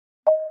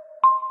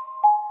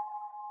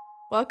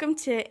Welcome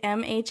to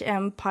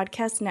MHM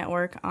Podcast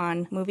Network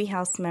on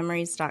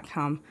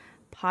MovieHouseMemories.com.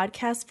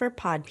 Podcast for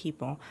pod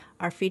people.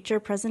 Our feature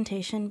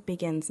presentation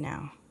begins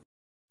now.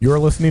 You're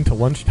listening to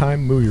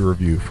Lunchtime Movie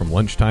Review from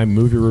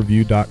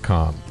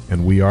LunchtimeMovieReview.com,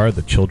 and we are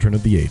the children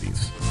of the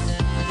 80s.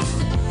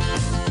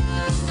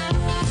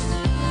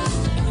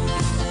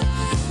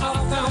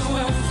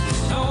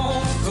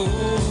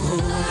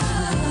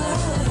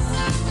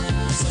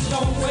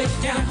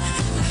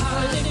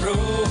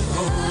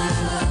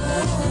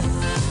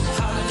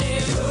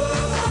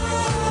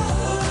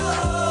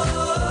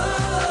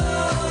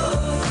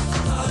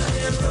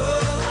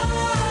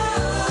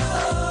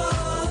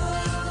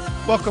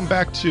 Welcome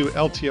back to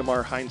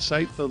LTMR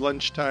Hindsight, the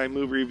Lunchtime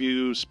Movie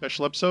Review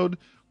special episode,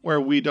 where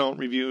we don't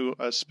review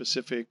a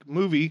specific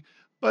movie,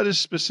 but a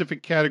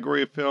specific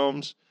category of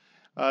films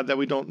that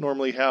we don't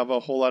normally have a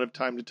whole lot of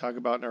time to talk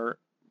about in our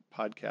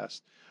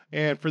podcast.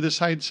 And for this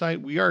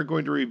Hindsight, we are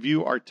going to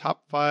review our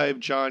top 5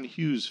 John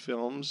Hughes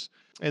films.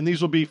 And these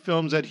will be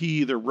films that he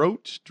either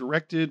wrote,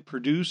 directed,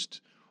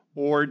 produced,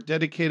 or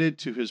dedicated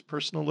to his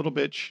personal little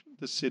bitch,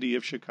 the city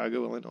of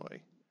Chicago, Illinois,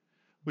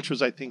 which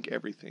was, I think,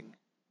 everything.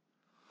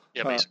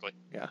 Yeah, basically.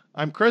 Yeah.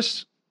 I'm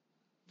Chris.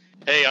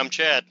 Hey, I'm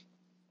Chad.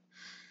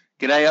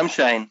 G'day, I'm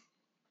Shane.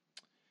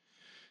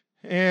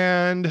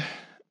 And,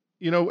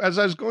 you know, as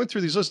I was going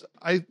through these lists,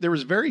 there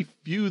was very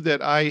few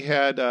that I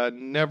had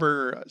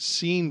never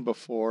seen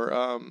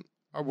before.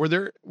 Were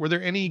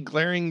there any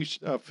glaring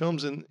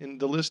films in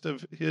the list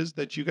of his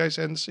that you guys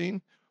hadn't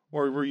seen?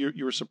 Or were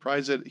you were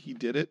surprised that he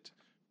did it?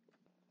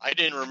 I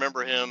didn't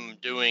remember him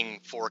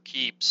doing For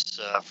Keeps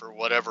for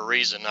whatever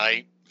reason.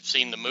 I've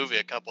seen the movie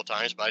a couple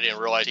times, but I didn't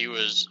realize he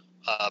was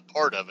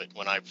part of it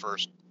when I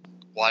first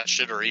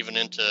watched it, or even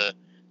into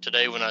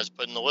today when I was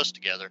putting the list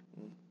together.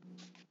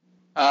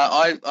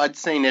 I'd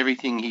seen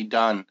everything he'd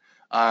done,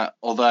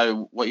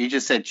 although what you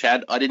just said,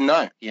 Chad, I didn't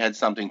know he had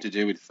something to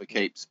do with For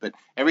Keeps. But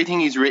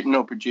everything he's written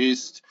or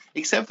produced,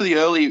 except for the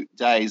early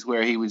days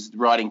where he was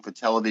writing for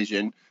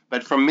television,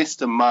 but from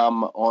Mr.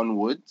 Mum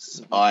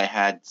onwards, I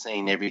had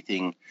seen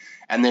everything.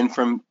 And then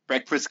from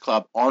Breakfast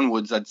Club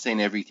onwards, I'd seen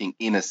everything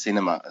in a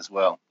cinema as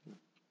well.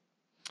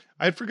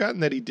 I had forgotten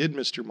that he did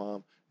Mr.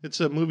 Mom. It's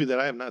a movie that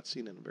I have not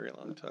seen in a very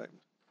long time.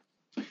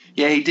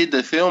 Yeah, he did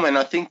the film, and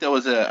I think there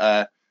was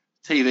a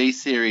TV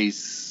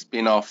series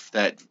spin-off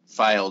that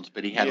failed,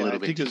 but he had a little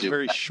bit to do. I think it was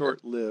very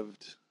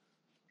short-lived.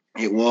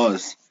 It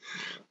was.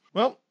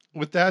 Well,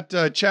 with that,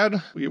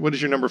 Chad, what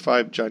is your number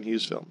 5 John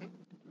Hughes film?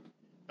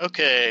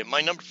 Okay,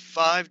 my number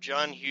 5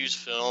 John Hughes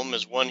film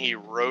is one he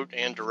wrote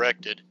and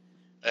directed,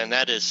 and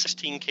that is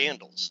 16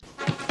 Candles.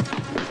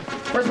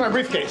 Where's my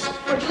briefcase?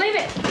 Where'd you leave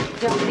it?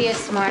 Don't be a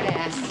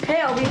smartass.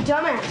 Hey, I'll be a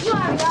dumbass. You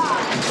are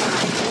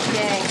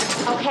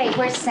not. Okay,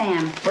 where's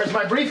Sam? Where's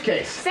my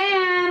briefcase?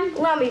 Sam!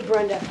 Let me,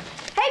 Brenda.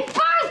 Hey,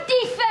 birth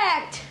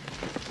defect!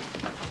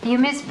 You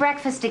missed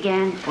breakfast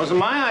again. Wasn't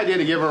my idea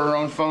to give her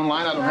own phone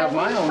line. I don't have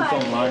my own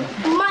phone line.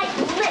 My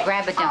lips.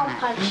 Grab a donut.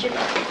 I'll punch you.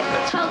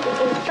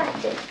 Totally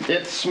infected.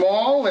 It's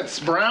small, it's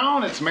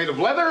brown, it's made of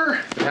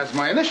leather. It has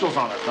my initials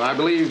on it, and I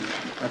believe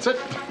that's it.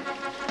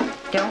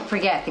 Don't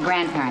forget, the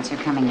grandparents are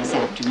coming this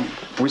afternoon.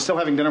 Are we still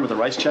having dinner with the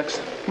rice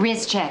checks?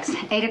 Riz checks,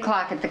 8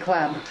 o'clock at the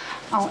club.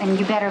 Oh, and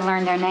you better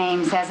learn their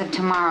names. As of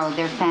tomorrow,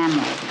 they're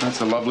family.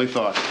 That's a lovely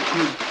thought.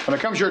 When it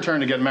comes your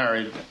turn to get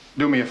married,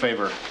 do me a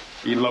favor.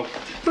 Elope.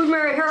 Who'd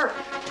marry her?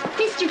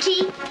 Mr.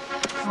 T.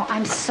 Oh,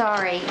 I'm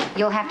sorry.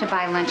 You'll have to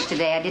buy lunch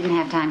today. I didn't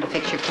have time to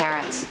fix your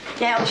carrots.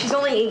 Yeah, well, she's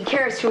only eating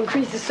carrots to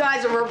increase the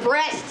size of her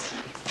breasts.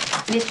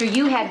 Mister,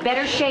 you had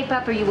better shape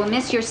up or you will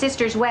miss your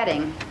sister's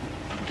wedding.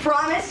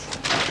 Promise?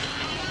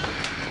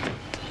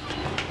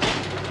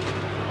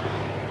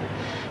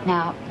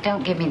 Now,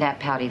 don't give me that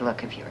pouty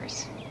look of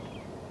yours.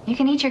 You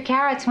can eat your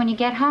carrots when you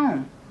get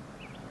home.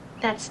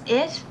 That's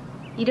it?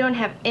 You don't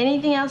have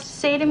anything else to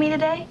say to me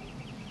today?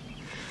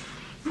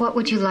 What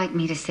would you like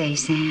me to say,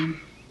 Sam?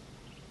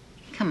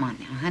 Come on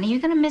now, honey. You're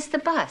going to miss the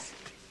bus.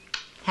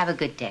 Have a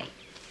good day.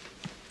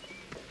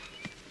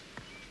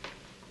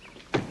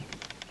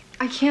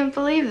 I can't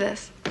believe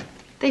this.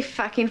 They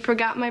fucking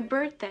forgot my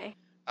birthday.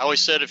 I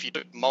always said if you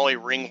took Molly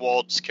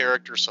Ringwald's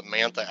character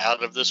Samantha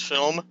out of this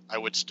film, I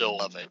would still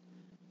love it.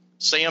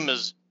 Sam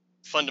is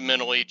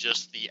fundamentally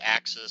just the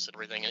axis.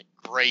 Everything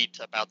great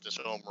about this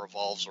film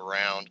revolves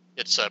around.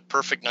 It's a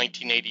perfect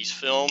 1980s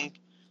film.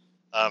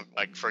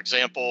 Like, for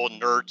example,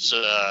 nerds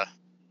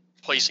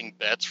placing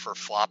bets for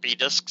floppy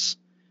disks.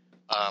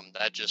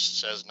 That just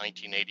says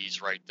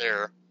 1980s right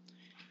there.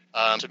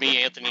 To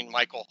me, Anthony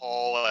Michael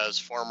Hall as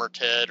Farmer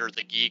Ted, or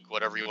the Geek,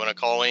 whatever you want to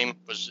call him,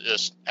 was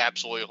just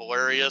absolutely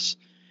hilarious.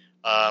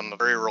 A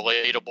very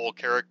relatable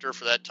character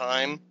for that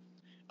time.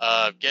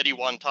 Getty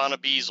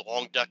Watanabe's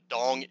Long Duck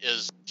Dong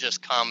is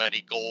just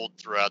comedy gold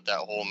throughout that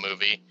whole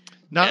movie.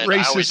 Not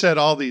racist at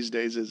all these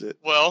days, is it?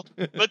 Well,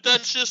 but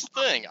that's just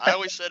the thing. I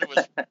always said it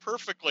was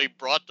perfectly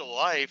brought to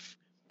life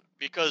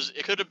because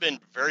it could have been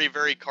very,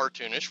 very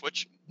cartoonish,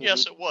 which,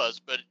 yes, it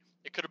was, but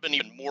it could have been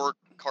even more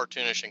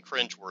cartoonish and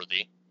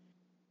cringeworthy.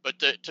 But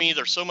to me,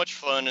 there's so much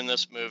fun in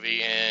this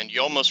movie, and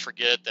you almost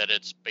forget that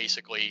it's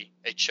basically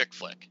a chick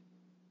flick.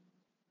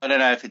 I don't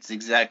know if it's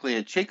exactly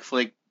a chick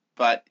flick,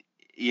 but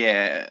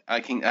yeah, I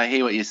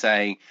hear what you're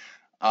saying.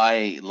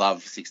 I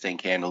love 16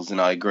 Candles, and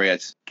I agree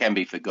it can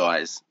be for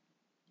guys.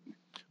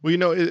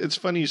 Well, it's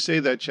funny you say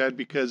that, Chad,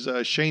 because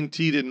Shane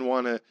T didn't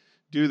want to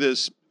do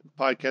this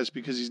podcast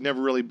because he's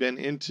never really been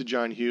into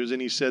John Hughes,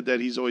 and he said that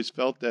he's always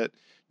felt that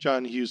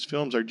John Hughes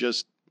films are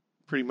just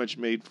pretty much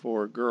made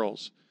for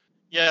girls.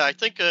 Yeah, I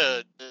think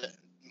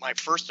my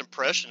first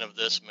impression of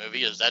this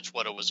movie is that's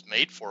what it was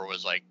made for,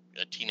 was like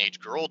a teenage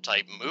girl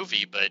type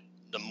movie. But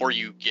the more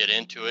you get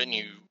into it and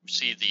you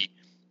see the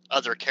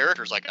other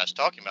characters, like I was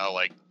talking about,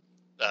 like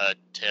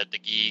Ted the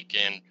Geek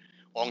and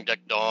Ong Dek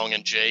Dong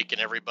and Jake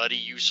and everybody,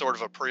 you sort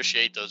of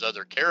appreciate those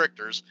other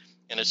characters,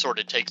 and it sort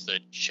of takes the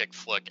chick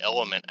flick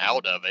element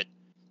out of it,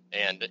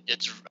 and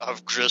it's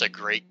just a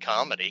great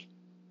comedy.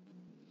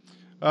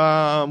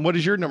 What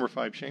is your number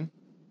 5, Shane?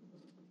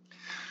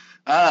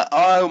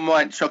 I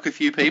might shock a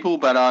few people,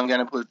 but I'm going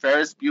to put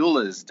Ferris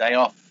Bueller's Day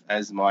Off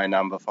as my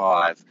number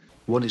 5.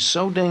 What is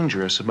so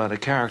dangerous about a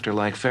character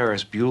like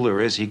Ferris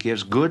Bueller is he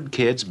gives good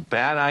kids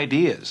bad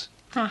ideas.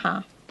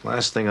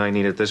 Last thing I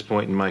need at this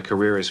point in my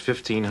career is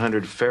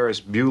 1,500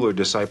 Ferris Bueller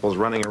disciples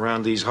running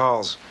around these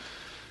halls.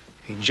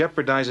 He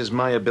jeopardizes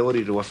my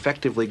ability to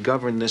effectively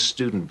govern this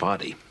student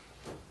body.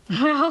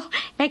 Well,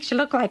 makes you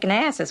look like an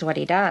ass is what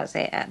he does,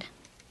 Ed.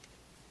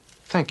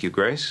 Thank you,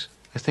 Grace.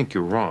 I think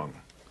you're wrong.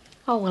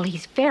 Oh, well,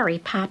 he's very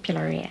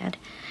popular, Ed.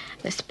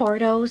 The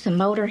sportos, the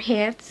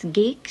motorheads,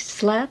 geeks,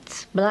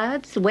 sluts,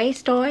 bloods,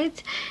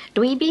 wastoids,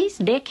 dweebies,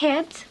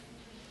 dickheads,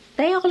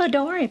 they all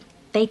adore him.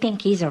 They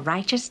think he's a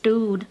righteous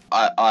dude.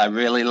 I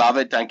really love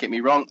it, don't get me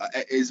wrong.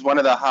 It's one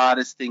of the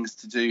hardest things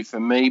to do for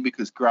me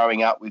because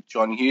growing up with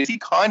John Hughes, he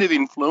kind of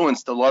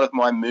influenced a lot of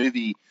my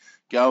movie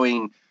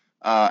going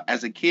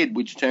as a kid,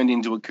 which turned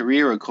into a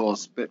career, of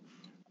course. But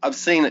I've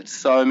seen it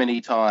so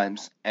many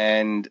times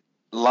and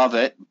love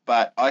it.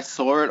 But I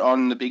saw it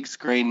on the big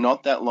screen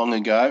not that long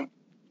ago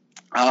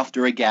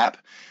after a gap.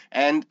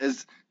 And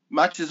as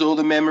much as all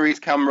the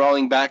memories come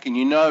rolling back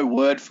and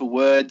word for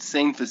word,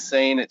 scene for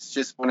scene, it's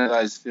just one of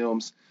those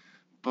films.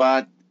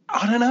 But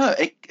I don't know,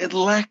 it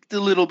lacked a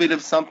little bit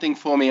of something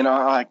for me, and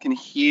I can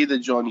hear the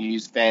John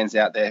Hughes fans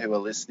out there who are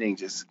listening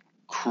just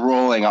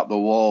crawling up the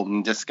wall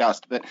in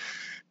disgust. But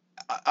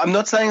I'm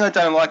not saying I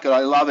don't like it. I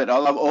love it. I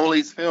love all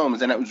his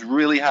films, and it was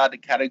really hard to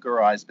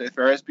categorize. But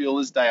Ferris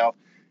Bueller's Day Off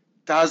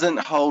doesn't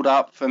hold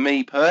up for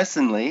me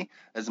personally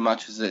as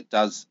much as it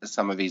does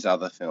some of his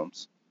other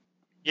films.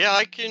 Yeah,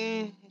 I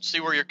can see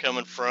where you're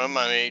coming from.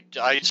 I mean,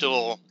 I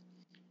saw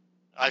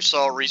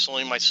it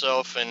recently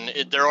myself,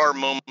 and there are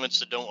moments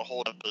that don't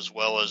hold up as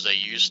well as they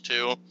used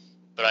to.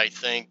 But I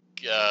think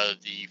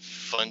the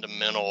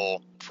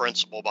fundamental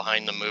principle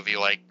behind the movie,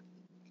 like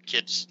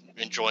kids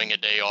enjoying a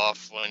day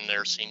off when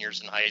they're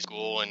seniors in high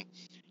school and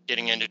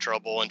getting into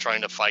trouble and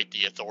trying to fight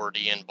the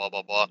authority and blah,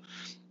 blah, blah,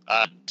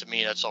 to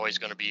me, that's always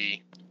going to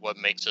be what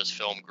makes this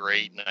film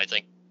great. And I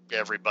think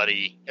every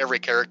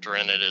character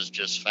in it is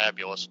just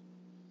fabulous.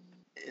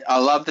 I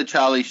love the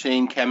Charlie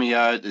Sheen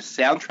cameo. The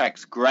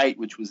soundtrack's great,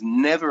 which was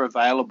never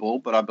available,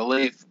 but I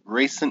believe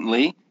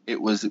recently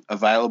it was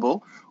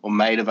available or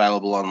made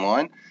available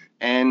online.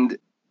 And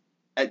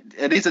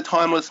it is a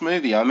timeless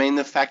movie. I mean,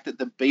 the fact that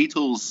the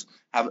Beatles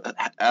have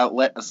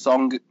let a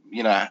song,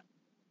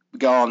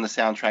 go on the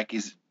soundtrack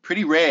is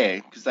pretty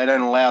rare because they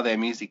don't allow their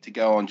music to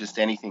go on just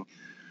anything.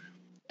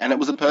 And it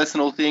was a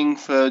personal thing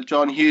for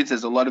John Hughes,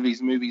 as a lot of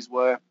his movies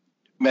were.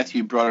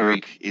 Matthew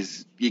Broderick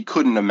you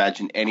couldn't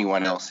imagine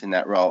anyone else in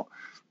that role.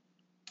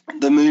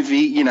 The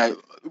movie,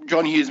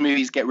 John Hughes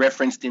movies get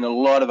referenced in a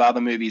lot of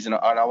other movies, and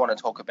I want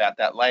to talk about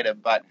that later.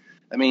 But,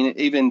 I mean,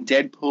 even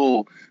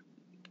Deadpool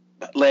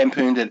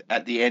lampooned it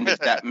at the end of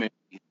that movie.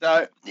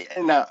 So,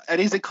 no, it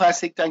is a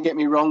classic, don't get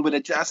me wrong, but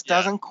it just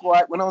doesn't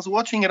quite. When I was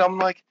watching it, I'm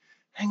like,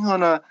 hang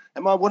on,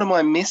 what am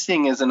I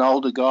missing as an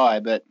older guy?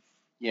 But,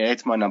 yeah,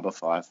 it's my number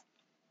 5.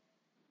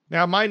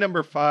 Now, my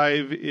number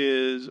 5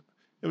 is...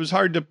 It was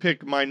hard to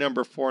pick my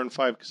number 4 and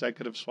 5 because I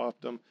could have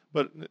swapped them.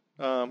 But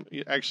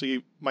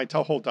actually, my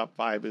whole top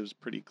 5 is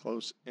pretty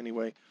close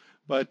anyway.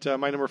 But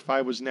my number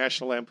 5 was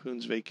National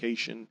Lampoon's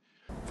Vacation.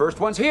 First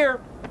one's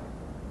here.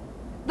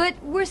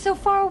 But we're so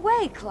far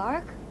away,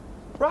 Clark.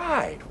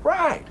 Right.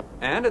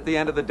 And at the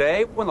end of the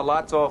day, when the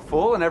lot's all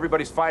full and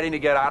everybody's fighting to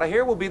get out of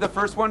here, we'll be the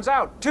first ones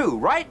out, too,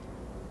 right?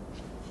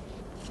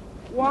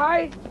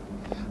 Why?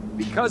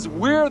 Because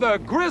we're the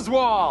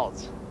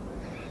Griswolds.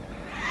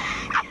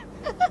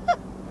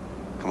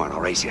 Come on,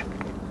 I'll race you.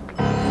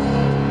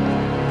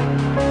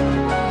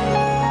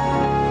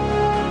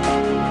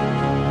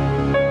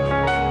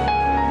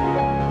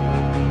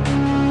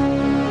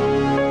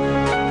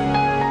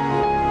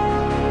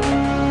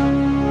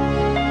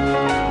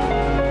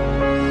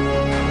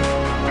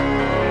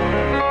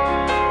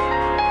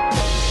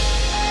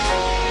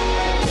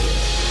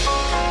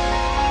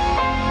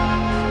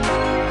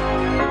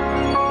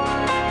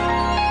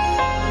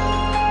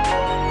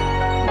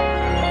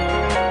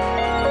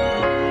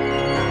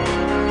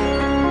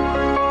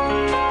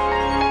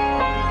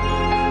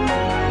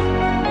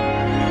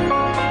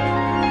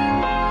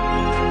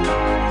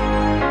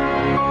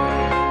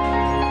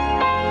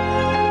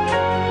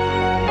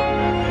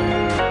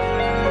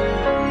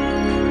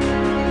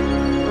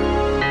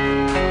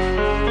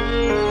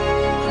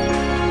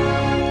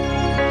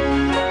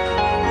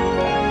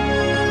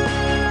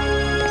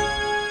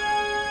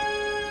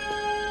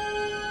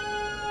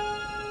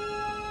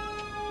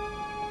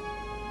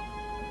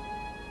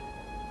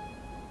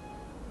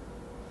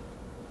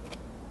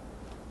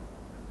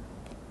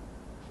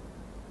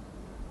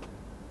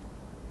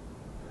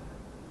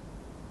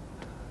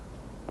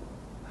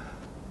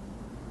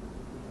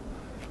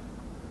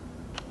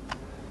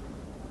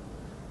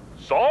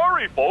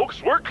 Sorry,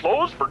 folks, we're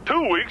closed for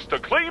 2 weeks to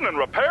clean and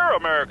repair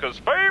America's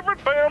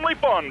favorite family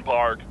fun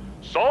park.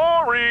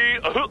 Sorry.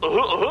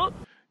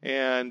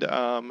 And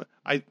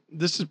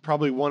this is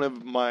probably one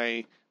of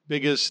my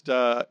biggest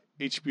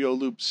HBO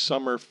Loop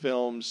summer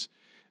films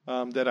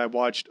that I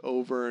watched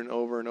over and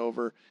over and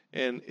over.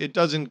 And it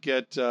doesn't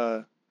get,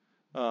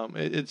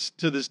 it's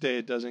to this day,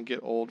 it doesn't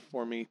get old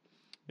for me.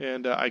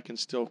 And I can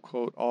still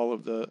quote all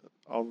of the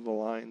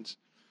lines.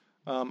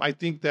 I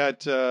think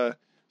that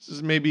this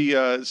is maybe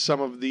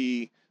some of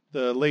the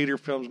later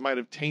films might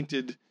have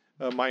tainted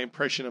my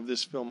impression of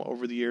this film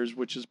over the years,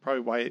 which is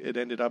probably why it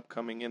ended up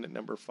coming in at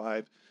number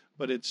 5.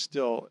 But it's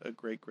still a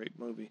great, great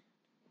movie.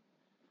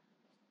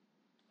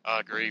 I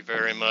agree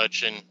very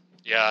much. And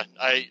yeah,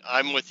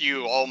 I'm with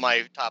you. All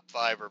my top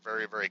 5 are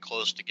very, very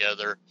close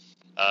together.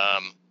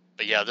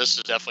 But yeah, this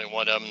is definitely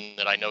one of them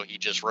that I know he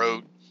just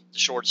wrote the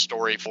short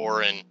story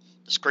for and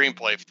the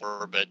screenplay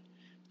for, but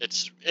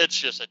it's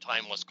just a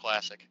timeless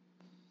classic.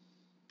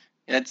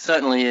 It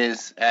certainly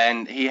is,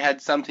 and he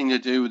had something to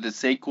do with the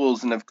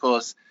sequels, and of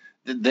course,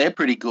 they're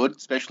pretty good,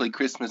 especially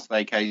Christmas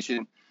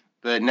Vacation.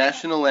 But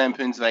National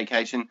Lampoon's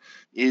Vacation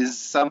is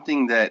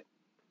something that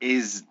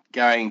is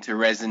going to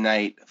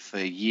resonate for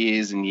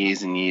years and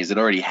years and years. It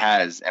already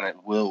has, and it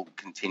will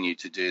continue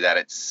to do that.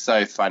 It's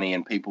so funny,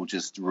 and people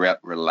just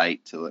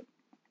relate to it.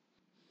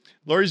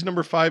 Laurie's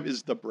number 5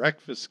 is The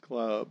Breakfast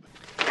Club.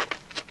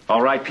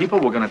 All right, people,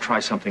 we're going to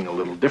try something a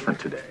little different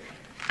today.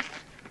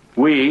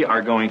 We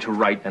are going to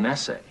write an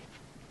essay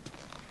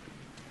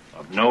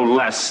of no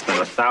less than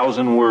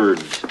 1,000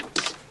 words,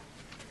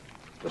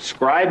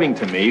 describing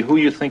to me who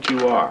you think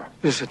you are.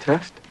 Is this a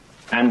test?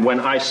 And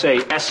when I say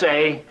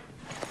essay,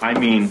 I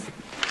mean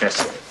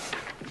essay.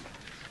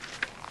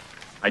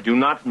 I do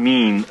not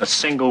mean a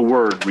single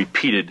word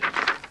repeated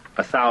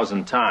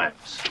 1,000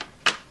 times.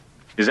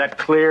 Is that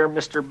clear,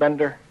 Mr.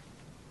 Bender?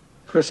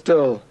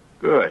 Crystal.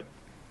 Good.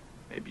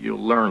 Maybe you'll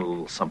learn a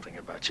little something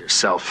about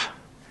yourself.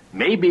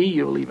 Maybe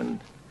you'll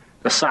even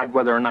decide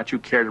whether or not you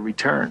care to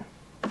return.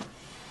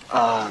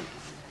 Yeah,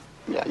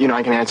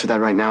 I can answer that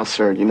right now,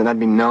 sir. That'd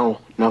be no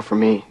for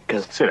me,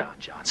 because... Sit down,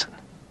 Johnson.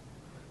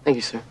 Thank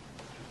you, sir.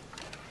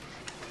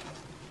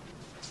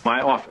 My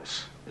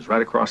office is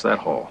right across that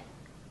hall.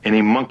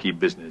 Any monkey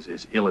business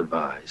is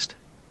ill-advised.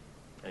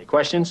 Any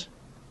questions?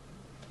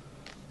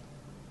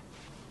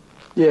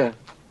 Yeah,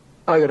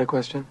 I got a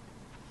question.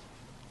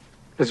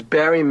 Does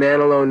Barry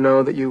Manilow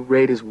know that you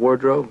raid his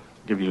wardrobe?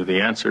 Give you the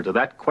answer to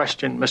that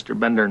question, Mr.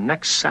 Bender,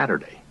 next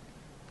Saturday.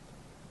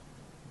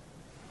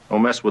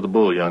 Don't mess with the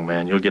bull, young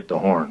man. You'll get the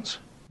horns.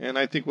 And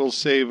I think we'll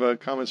save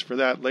comments for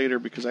that later,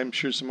 because I'm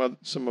sure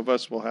some of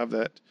us will have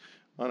that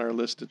on our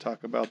list to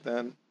talk about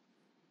then.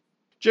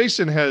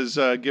 Jason has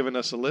given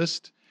us a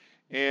list,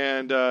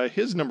 and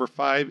his number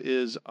 5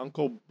 is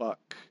Uncle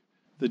Buck,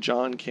 the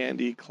John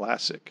Candy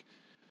classic.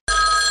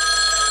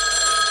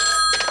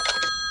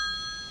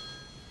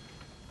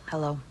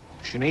 Hello.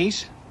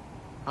 Shanice?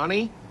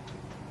 Honey?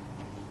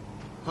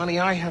 Honey,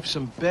 I have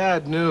some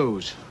bad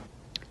news.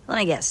 Let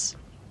me guess.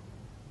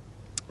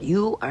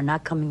 You are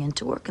not coming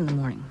into work in the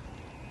morning.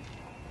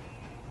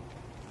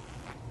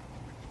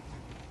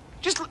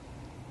 Just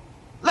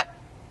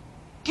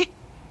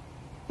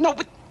no,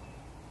 but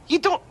you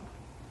don't.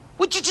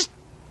 Would you just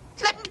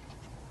let me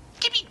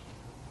get.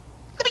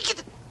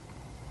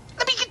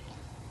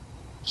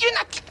 You're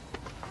not.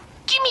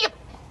 Give me a.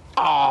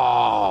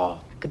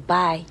 Oh.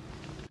 Goodbye.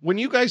 When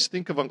you guys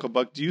think of Uncle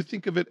Buck, do you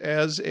think of it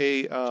as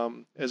a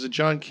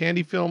John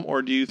Candy film,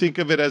 or do you think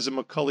of it as a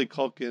Macaulay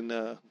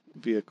Culkin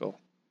vehicle?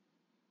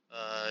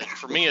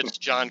 For me, it's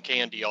John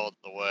Candy all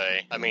the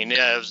way. I mean,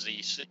 yeah, it was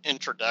the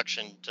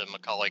introduction to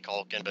Macaulay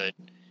Culkin, but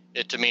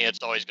to me, it's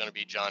always going to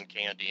be John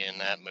Candy in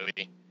that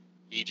movie.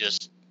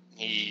 He's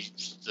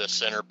the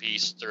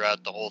centerpiece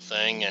throughout the whole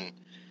thing, and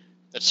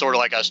it's sort of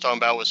like I was talking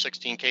about with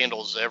 16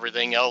 Candles.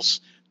 Everything else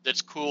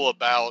that's cool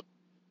about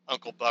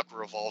Uncle Buck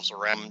revolves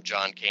around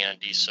John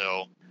Candy,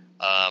 so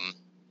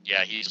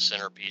yeah, he's a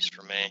centerpiece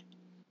for me.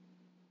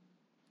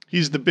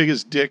 He's the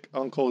biggest dick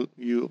uncle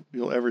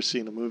you'll ever see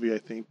in a movie, I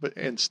think,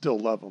 and still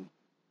love him.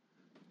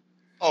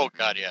 Oh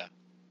God, yeah,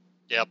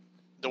 yep.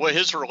 The way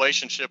his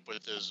relationship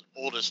with his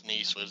oldest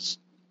niece was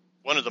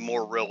one of the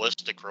more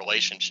realistic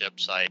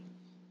relationships I'd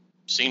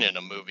seen in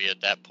a movie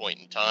at that point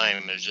in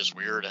time. It was just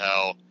weird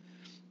how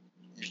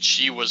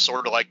she was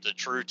sort of like the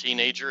true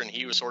teenager, and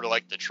he was sort of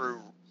like the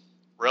true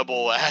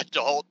rebel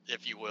adult,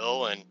 if you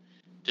will, and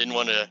didn't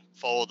want to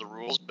follow the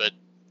rules, but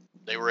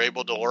they were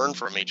able to learn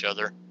from each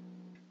other.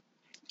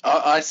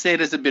 I see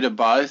it as a bit of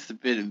both.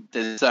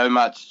 There's so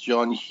much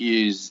John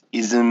Hughes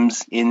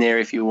isms in there,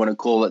 if you want to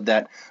call it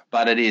that,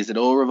 but it is. It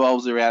all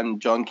revolves around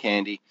John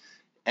Candy,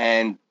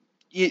 and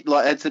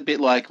it's a bit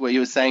like what you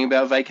were saying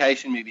about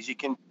vacation movies. You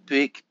can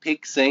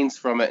pick scenes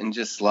from it and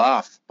just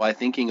laugh by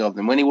thinking of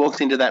them. When he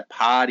walks into that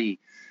party,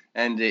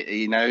 and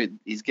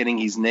he's getting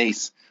his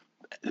niece,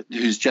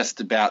 who's just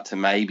about to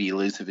maybe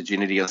lose her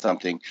virginity or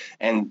something,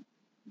 and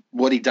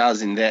what he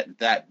does in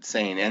that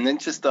scene, and then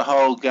just the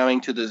whole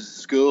going to the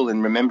school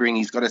and remembering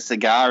he's got a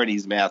cigar in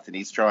his mouth and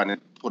he's trying to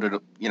put it,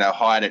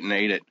 hide it and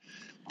eat it.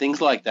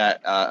 Things like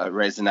that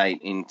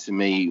resonate into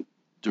me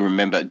to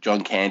remember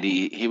John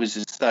Candy. He was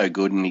just so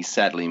good, and he's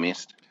sadly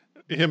missed.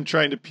 Him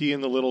trying to pee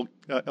in the little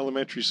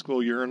elementary school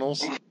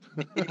urinals.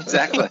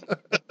 Exactly.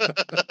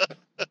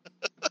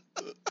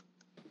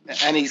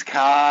 And his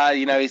car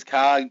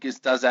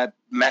just does that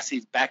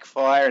massive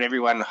backfire and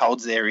everyone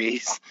holds their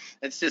ears.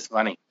 It's just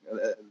funny.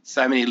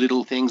 So many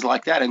little things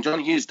like that. And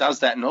John Hughes does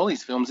that in all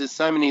his films. There's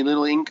so many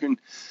little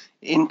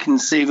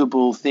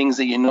inconceivable things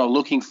that you're not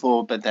looking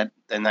for, but then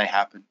they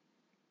happen.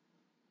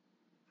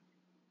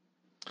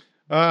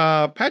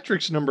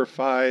 Patrick's number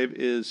 5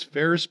 is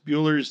Ferris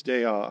Bueller's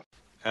Day Off.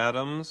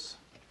 Adams.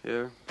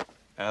 Here.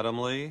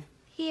 Adamley.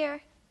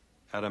 Here.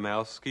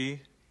 Adamowski.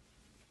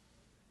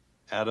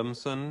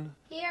 Adamson.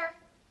 Here.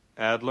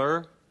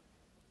 Adler.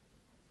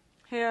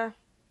 Here.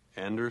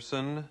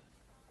 Anderson.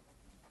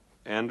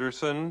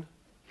 Anderson.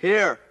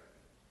 Here.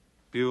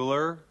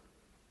 Bueller.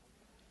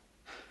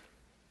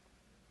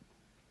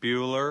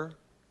 Bueller.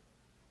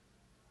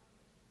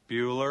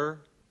 Bueller.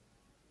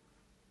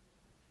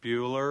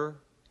 Bueller.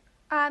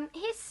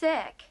 He's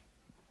sick.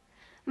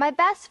 My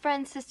best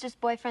friend's sister's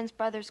boyfriend's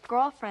brother's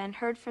girlfriend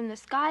heard from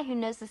this guy who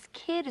knows this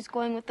kid is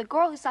going with the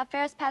girl who saw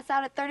Ferris pass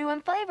out at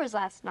 31 Flavors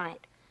last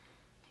night.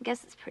 I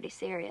guess it's pretty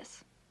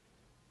serious.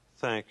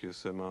 Thank you,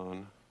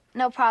 Simone.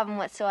 No problem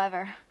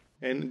whatsoever.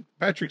 And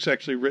Patrick's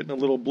actually written a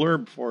little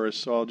blurb for us,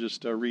 so I'll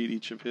just read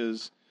each of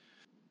his.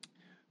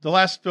 The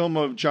last film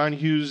of John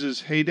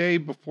Hughes' heyday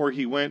before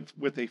he went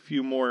with a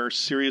few more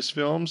serious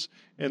films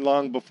and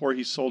long before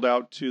he sold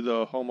out to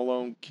the Home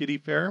Alone kiddie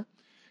fair.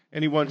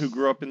 Anyone who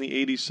grew up in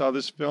the 80s saw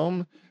this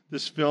film.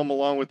 This film,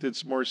 along with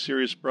its more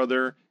serious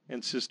brother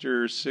and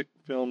sister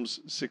films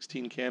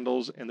 16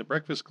 Candles and The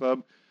Breakfast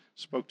Club,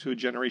 spoke to a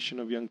generation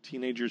of young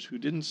teenagers who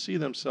didn't see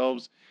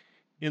themselves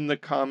in the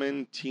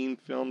common teen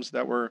films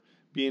that were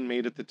being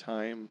made at the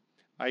time,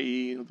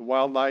 i.e. The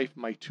Wildlife,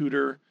 My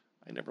Tutor,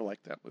 I never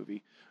liked that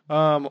movie,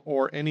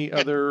 or any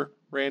other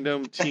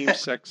random teen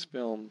sex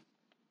film.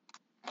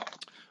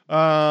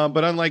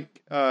 But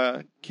unlike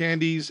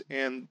Candy's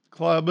and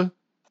Club,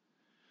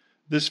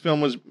 this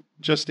film was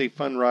just a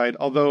fun ride.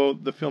 Although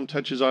the film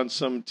touches on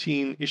some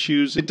teen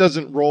issues, it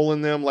doesn't roll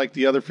in them like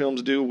the other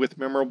films do, with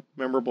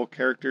memorable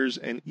characters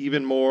and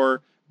even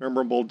more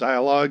memorable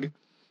dialogue.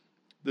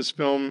 This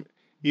film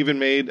even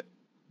made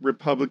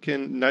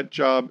Republican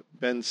nutjob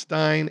Ben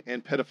Stein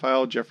and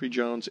pedophile Jeffrey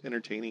Jones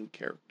entertaining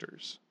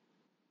characters.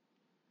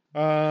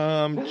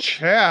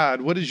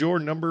 Chad, what is your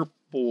number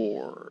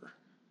 4?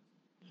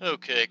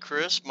 Okay,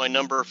 Chris, my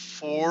number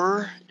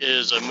 4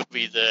 is a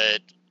movie that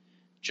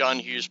John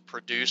Hughes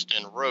produced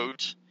and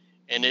wrote,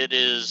 and it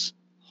is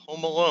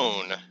Home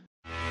Alone.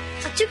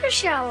 I took a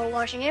shower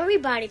washing every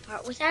body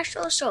part with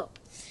actual soap,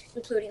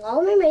 including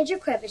all my major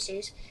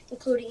crevices,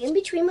 including in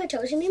between my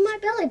toes and in my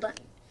belly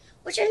button,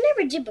 which I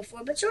never did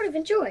before but sort of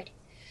enjoyed.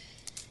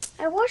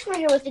 I washed my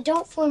hair with the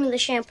Don't Formula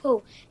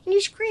shampoo and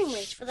used cream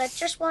rinse for that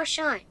Just Wash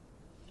shine.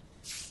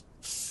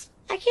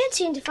 I can't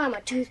seem to find my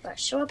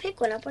toothbrush, so I'll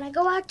pick one up when I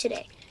go out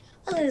today.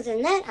 Other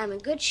than that, I'm in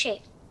good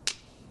shape.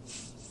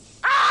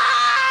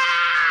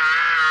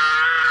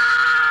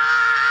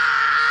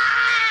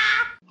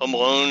 Home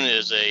Alone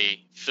is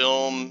a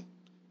film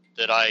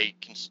that I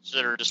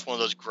consider just one of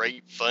those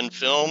great fun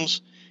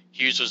films.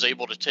 Hughes was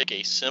able to take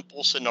a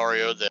simple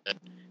scenario that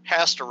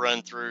has to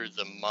run through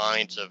the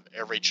minds of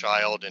every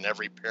child and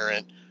every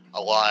parent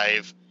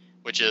alive,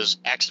 which is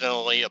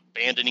accidentally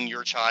abandoning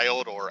your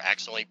child or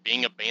accidentally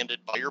being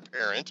abandoned by your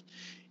parent,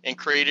 and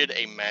created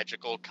a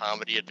magical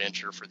comedy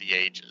adventure for the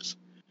ages.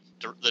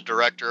 The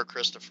director,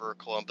 Christopher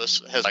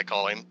Columbus, as I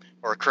call him,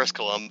 or Chris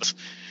Columbus,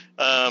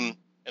 and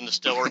the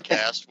stellar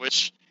cast,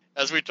 which,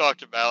 as we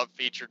talked about,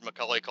 featured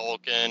Macaulay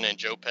Culkin and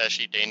Joe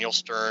Pesci, Daniel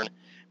Stern,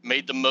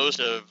 made the most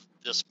of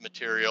this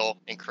material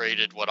and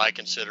created what I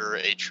consider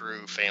a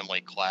true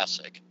family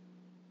classic.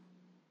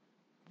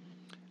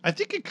 I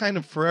think it kind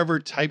of forever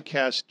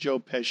typecast Joe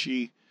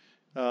Pesci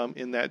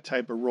in that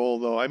type of role,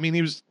 though. I mean,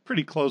 he was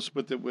pretty close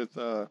with it with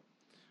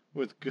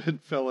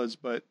Goodfellas,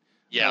 but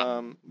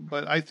yeah.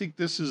 But I think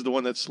this is the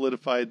one that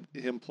solidified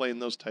him playing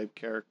those type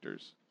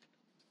characters.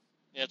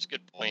 Yeah, that's a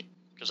good point.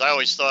 Because I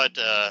always thought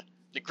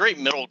the great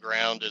middle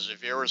ground is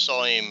if you ever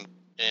saw him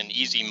in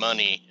Easy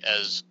Money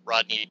as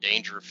Rodney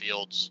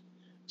Dangerfield's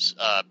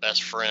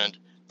best friend,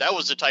 that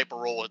was the type of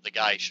role that the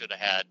guy should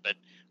have had. But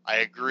I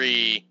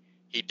agree,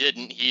 he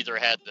didn't. He either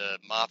had the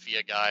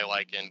mafia guy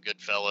like in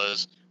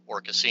Goodfellas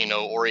or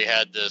Casino, or he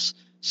had this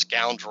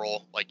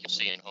scoundrel like you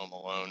see in Home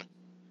Alone.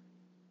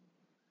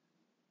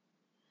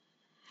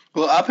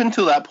 Well, up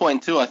until that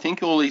point, too, I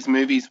think all these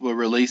movies were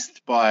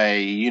released by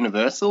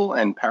Universal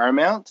and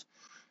Paramount.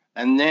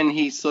 And then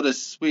he sort of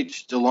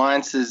switched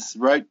alliances,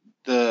 wrote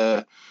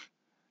the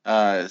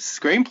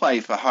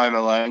screenplay for Home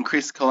Alone.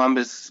 Chris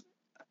Columbus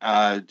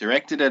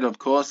directed it, of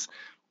course.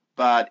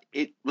 But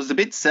it was a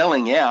bit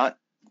selling out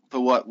for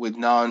what we've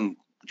known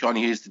John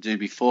Hughes to do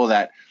before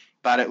that.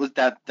 But it was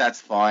that's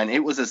fine.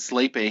 It was a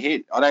sleeper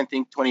hit. I don't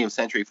think 20th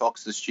Century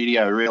Fox, the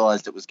studio,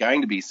 realized it was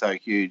going to be so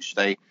huge.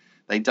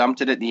 They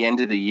dumped it at the end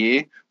of the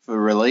year for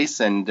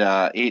release, and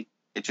it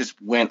it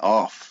just went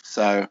off.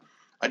 So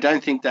I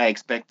don't think they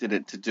expected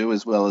it to do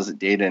as well as it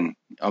did, and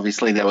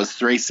obviously there was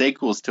 3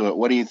 sequels to it.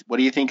 What do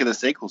you think of the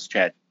sequels,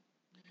 Chad?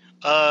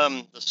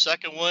 The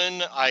second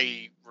one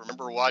I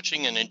remember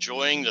watching and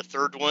enjoying. The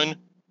third one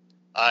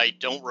I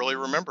don't really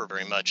remember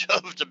very much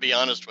of, to be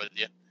honest with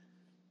you.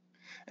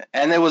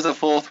 And there was a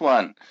 4th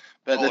one.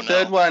 But the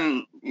third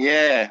one,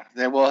 yeah,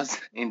 there was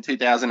in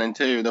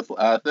 2002.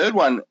 The third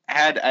one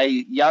had a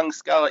young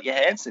Scarlett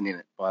Johansson in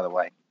it, by the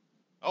way.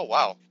 Oh,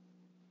 wow.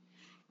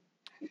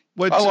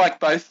 I like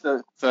both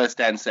the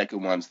first and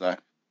second ones, though.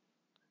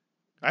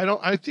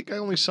 I think I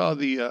only saw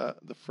the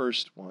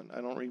first one. I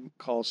don't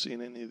recall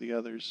seeing any of the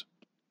others.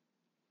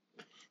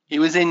 He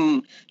was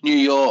in New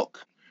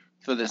York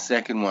for the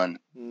second one,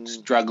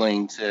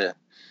 struggling to.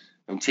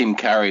 Tim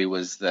Curry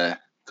was the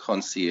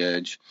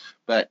concierge,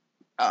 but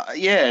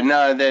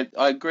I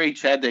agree,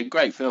 Chad. They're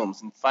great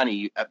films and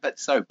funny, but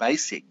so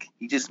basic.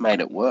 He just made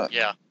it work.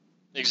 Yeah,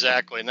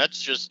 exactly, and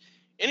that's just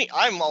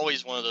I'm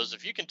always one of those.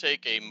 If you can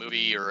take a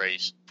movie or a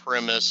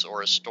premise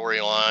or a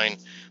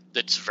storyline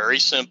that's very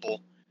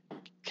simple,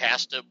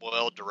 cast it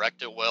well,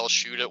 direct it well,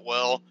 shoot it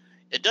well,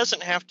 it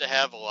doesn't have to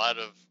have a lot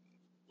of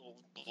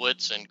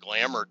glitz and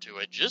glamour to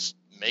it. Just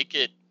make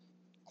it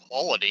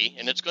quality,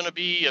 and it's going to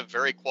be a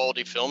very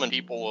quality film, and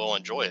people will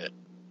enjoy it.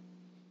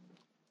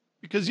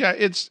 Because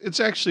it's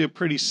actually a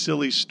pretty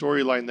silly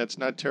storyline that's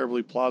not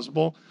terribly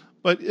plausible,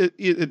 but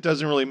it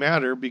doesn't really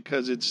matter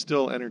because it's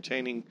still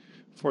entertaining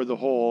for the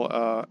whole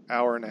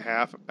hour and a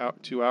half,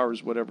 2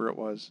 hours, whatever it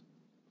was.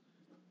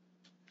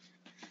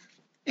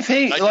 If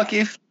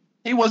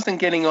he wasn't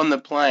getting on the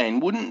plane,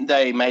 wouldn't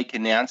they make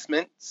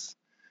announcements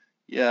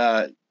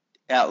out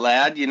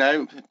loud,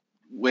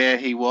 where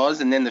he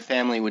was, and then the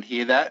family would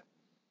hear that?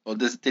 Or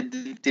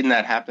didn't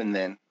that happen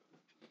then?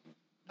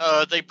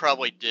 They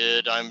probably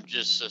did. I'm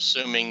just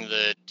assuming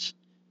that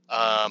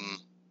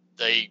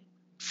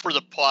for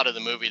the plot of the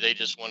movie, they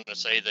just wanted to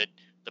say that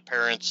the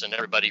parents and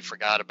everybody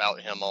forgot about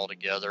him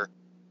altogether.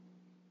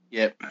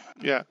 Yep.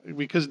 Yeah,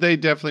 because they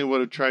definitely would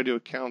have tried to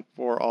account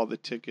for all the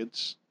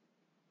tickets.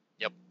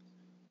 Yep.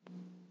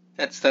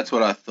 That's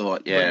what I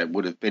thought. Yeah, it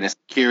would have been a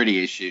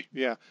security issue.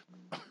 Yeah.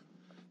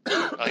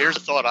 Here's a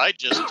thought I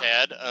just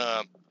had.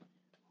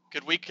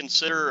 Could we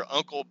consider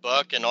Uncle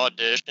Buck an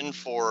audition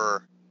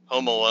for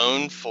Home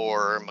Alone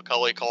for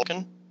Macaulay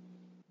Culkin?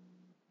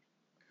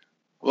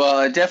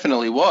 Well, it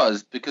definitely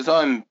was, because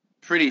I'm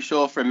pretty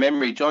sure from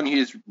memory John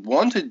Hughes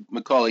wanted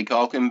Macaulay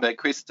Culkin, but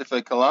Chris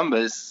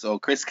Columbus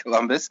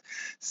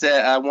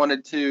said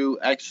wanted to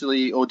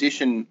actually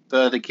audition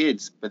for the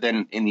kids, but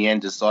then in the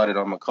end decided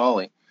on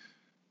Macaulay.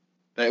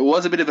 But it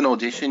was a bit of an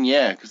audition,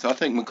 yeah, because I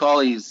think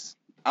Macaulay's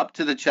up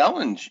to the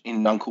challenge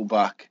in Uncle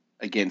Buck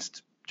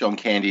against John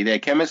Candy. Their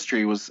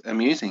chemistry was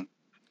amusing.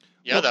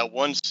 Yeah, that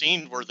one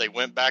scene where they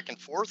went back and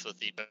forth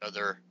with each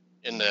other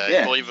in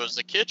I believe it was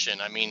the kitchen.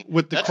 I mean,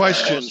 with the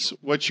questions,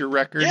 what's your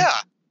record? Yeah,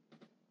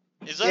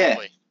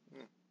 exactly.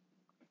 Yeah.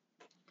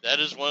 That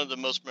is one of the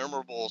most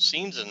memorable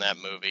scenes in that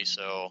movie.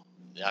 So,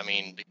 I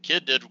mean, the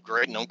kid did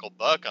great, and Uncle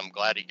Buck, I'm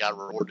glad he got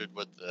rewarded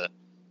with the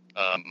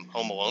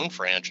Home Alone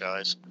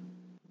franchise.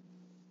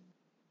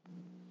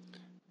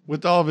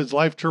 With all of his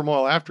life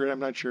turmoil after it, I'm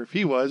not sure if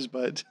he was,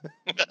 but...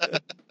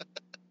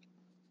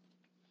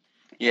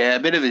 Yeah, a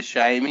bit of a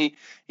shame.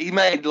 He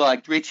made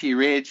like Richie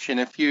Rich and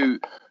a few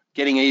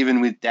Getting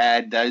Even with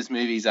Dad, those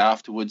movies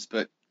afterwards,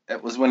 but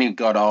that was when he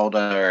got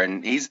older,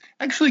 and he's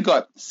actually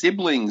got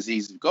siblings.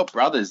 He's got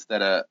brothers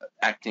that are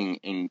acting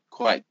in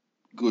quite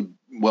good,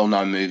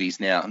 well-known movies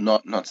now.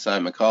 Not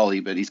so Macaulay,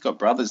 but he's got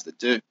brothers that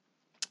do.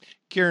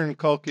 Kieran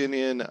Culkin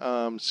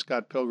in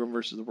Scott Pilgrim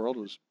versus the World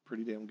was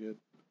pretty damn good.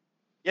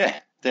 Yeah,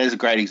 there's a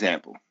great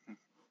example.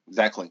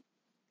 Exactly.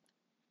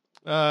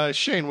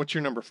 Shane, what's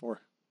your number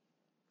 4?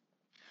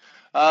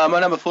 My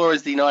number 4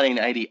 is the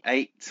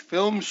 1988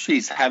 film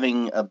She's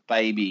Having a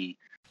Baby.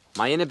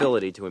 My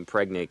inability to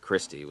impregnate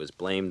Christy was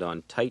blamed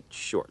on tight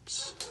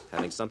shorts,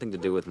 having something to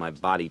do with my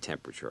body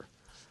temperature.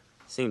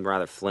 Seemed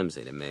rather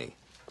flimsy to me.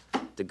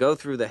 To go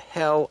through the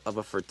hell of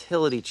a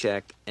fertility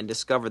check and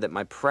discover that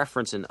my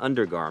preference in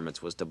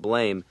undergarments was to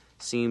blame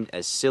seemed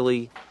as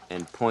silly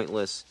and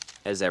pointless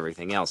as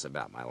everything else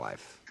about my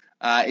life.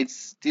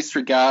 It's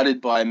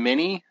disregarded by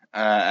many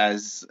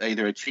as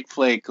either a chick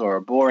flick or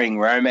a boring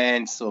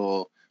romance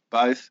or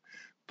both,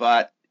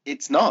 but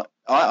it's not.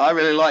 I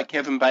really like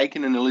Kevin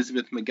Bacon and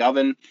Elizabeth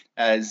McGovern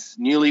as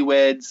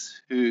newlyweds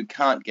who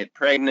can't get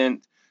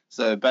pregnant,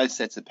 so both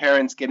sets of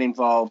parents get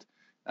involved.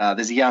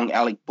 There's a young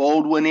Alec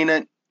Baldwin in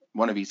it,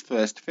 one of his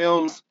first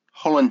films.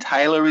 Holland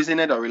Taylor is in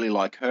it. I really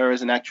like her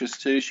as an actress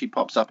too. She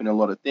pops up in a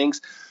lot of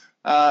things.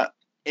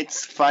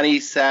 It's funny,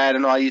 sad,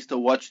 and I used to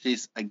watch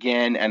this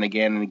again and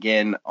again and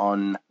again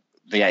on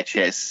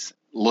VHS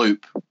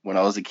loop when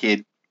I was a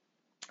kid.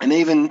 And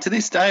even to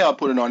this day, I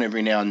put it on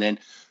every now and then.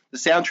 The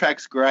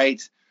soundtrack's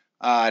great.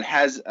 It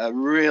has a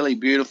really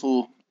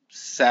beautiful,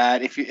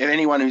 sad... If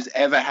anyone who's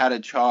ever had a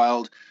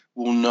child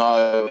will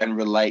know and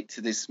relate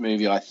to this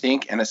movie, I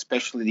think, and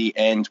especially the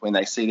end when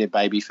they see their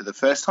baby for the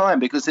first time,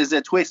 because there's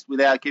a twist,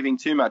 without giving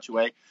too much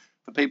away,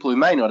 for people who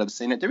may not have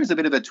seen it, there is a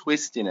bit of a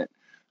twist in it.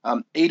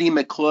 Edie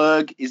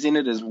McClurg is in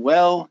it as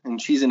well,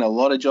 and she's in a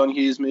lot of John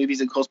Hughes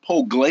movies. Of course,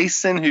 Paul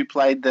Gleason, who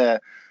played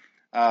the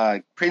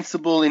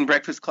principal in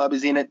Breakfast Club,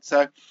 is in it.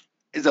 So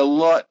there's a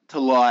lot to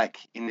like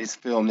in this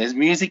film. There's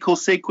musical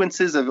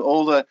sequences of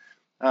all the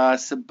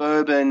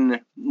suburban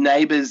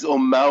neighbours or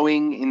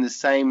mowing in the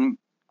same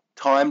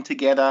time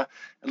together,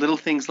 little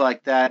things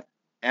like that.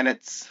 And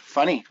it's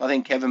funny. I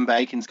think Kevin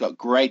Bacon's got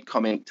great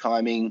comic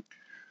timing.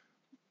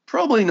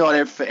 Probably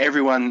not for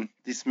everyone,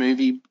 this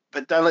movie,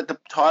 but don't let the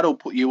title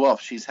put you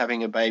off. She's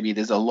having a baby.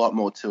 There's a lot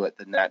more to it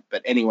than that.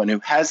 But anyone who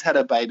has had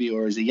a baby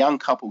or is a young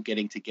couple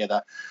getting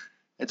together,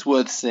 it's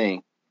worth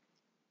seeing.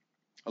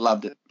 I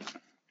loved it.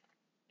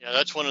 Yeah,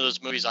 that's one of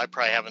those movies I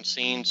probably haven't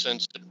seen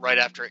since right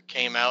after it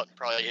came out.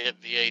 Probably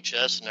hit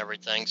VHS and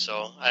everything.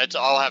 So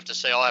I'll have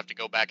to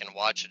go back and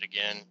watch it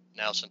again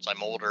now since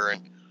I'm older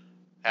and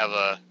have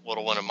a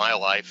little one in my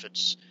life.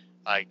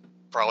 I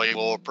probably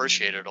will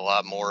appreciate it a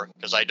lot more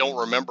because I don't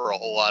remember a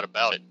whole lot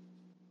about it.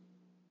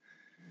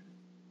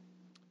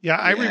 Yeah,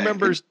 I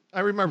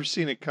remember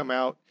seeing it come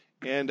out,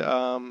 and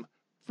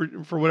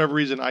for whatever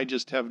reason, I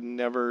just have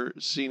never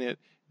seen it.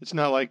 It's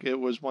not like it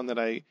was one that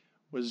I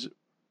was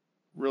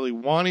really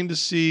wanting to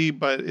see,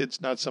 but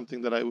it's not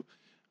something that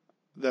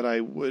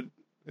I would.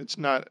 It's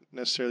not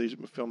necessarily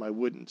a film I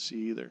wouldn't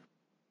see either.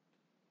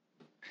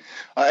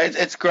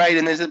 It's great,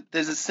 and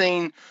there's a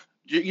scene.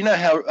 You know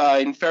how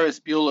in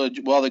Ferris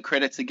Bueller, while the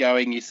credits are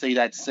going, you see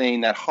that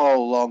scene, that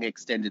whole long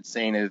extended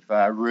scene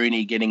of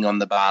Rooney getting on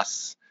the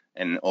bus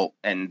and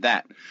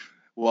that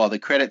while the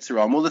credits are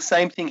on. Well, the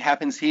same thing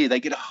happens here. They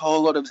get a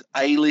whole lot of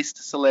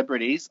A-list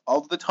celebrities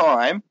of the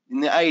time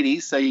in the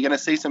 80s. So you're going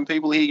to see some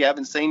people here you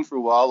haven't seen for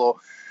a while, or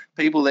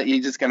people that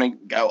you're just going to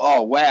go,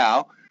 oh,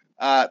 wow,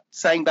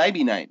 saying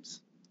baby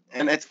names.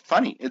 And it's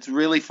funny. It's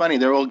really funny.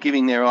 They're all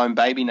giving their own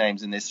baby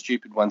names, and they're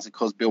stupid ones. Of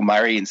course, Bill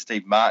Murray and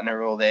Steve Martin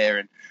are all there,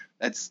 and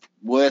that's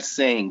worth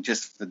seeing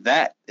just for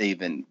that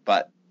even.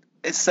 But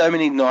there's so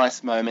many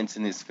nice moments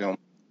in this film.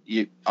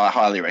 I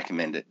highly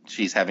recommend it.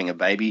 She's having a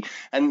baby.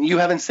 And you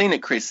haven't seen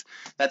it, Chris.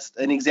 That's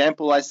an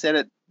example. I said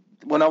it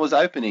when I was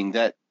opening,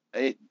 that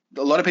a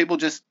lot of people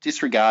just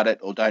disregard it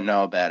or don't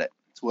know about it.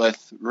 It's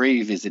worth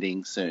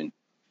revisiting soon.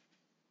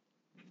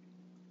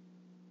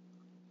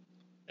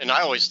 And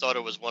I always thought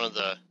it was one of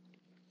the,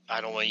 I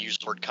don't want to use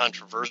the word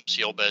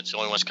controversial, but it's the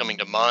only one's coming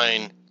to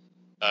mind,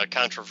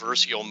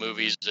 controversial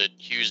movies that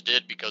Hughes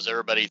did, because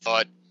everybody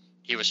thought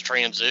he was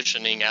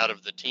transitioning out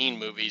of the teen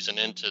movies and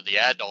into the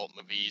adult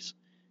movies.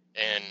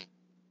 And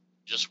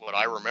just what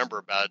I remember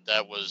about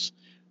that was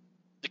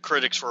the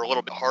critics were a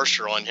little bit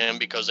harsher on him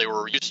because they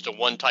were used to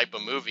one type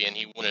of movie and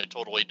he went a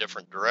totally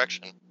different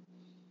direction.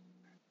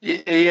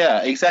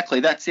 Yeah, exactly.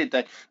 That's it.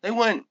 They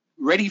weren't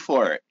ready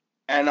for it.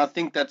 And I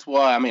think that's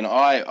why,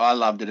 I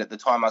loved it at the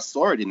time I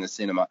saw it in the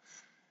cinema.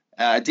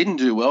 It didn't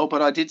do well,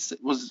 but I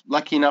was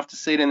lucky enough to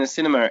see it in the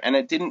cinema, and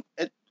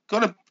it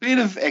got a bit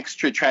of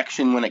extra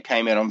traction when it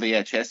came out on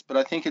VHS, but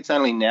I think it's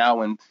only now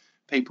when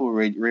people are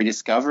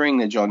rediscovering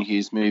the John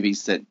Hughes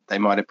movies that they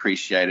might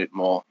appreciate it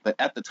more. But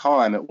at the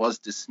time, it was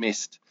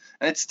dismissed,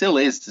 and it still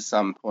is to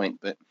some point,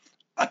 but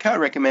I can't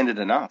recommend it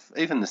enough.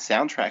 Even the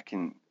soundtrack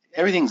and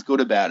everything's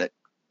good about it.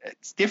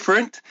 It's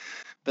different,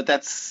 but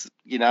that's,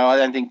 I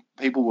don't think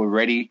people were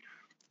ready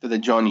for the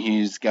John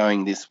Hughes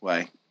going this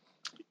way.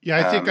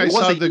 Yeah, I think I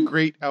saw The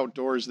Great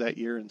Outdoors that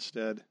year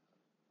instead.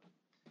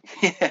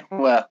 Yeah,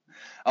 well,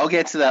 I'll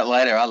get to that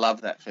later. I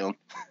love that film.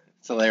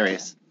 It's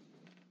hilarious.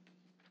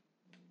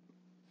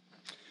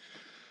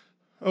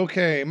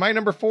 Okay, my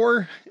number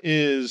 4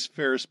 is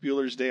Ferris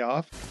Bueller's Day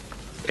Off.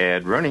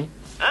 Ed Rooney.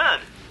 Ed,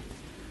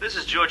 this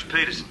is George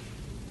Peterson.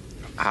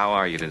 How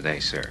are you today,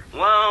 sir?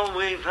 Well,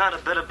 we've had a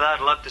bit of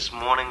bad luck this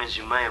morning, as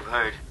you may have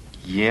heard.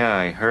 Yeah,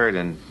 I heard,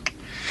 and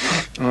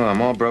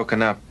I'm all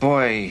broken up.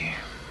 Boy,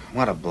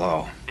 what a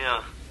blow.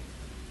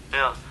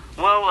 Yeah.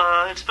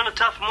 Well, it's been a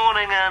tough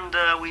morning,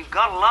 and we've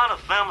got a lot of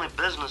family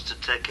business to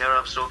take care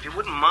of, so if you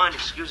wouldn't mind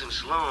excusing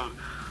Sloan,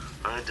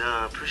 I'd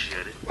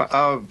appreciate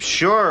it.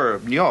 Sure.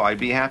 I'd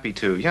be happy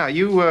to. Yeah,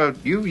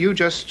 you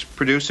just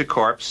produce a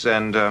corpse,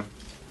 and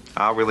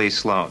I'll release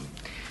Sloan.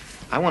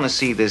 I want to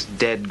see this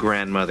dead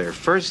grandmother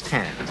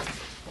firsthand.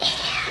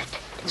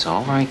 It's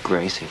all right,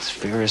 Grace. It's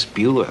Ferris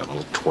Bueller, that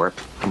little twerp.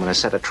 I'm going to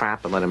set a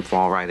trap and let him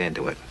fall right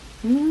into it.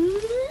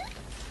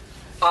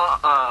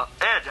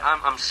 Ed,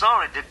 I'm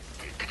sorry.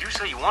 Did you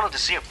say you wanted to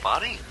see a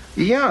body?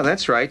 Yeah,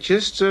 that's right.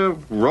 Just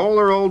roll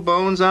her old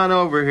bones on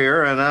over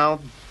here, and I'll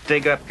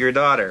dig up your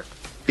daughter.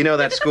 You know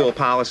that school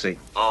policy.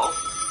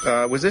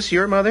 Oh? Was this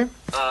your mother?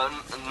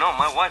 No,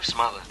 my wife's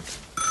mother.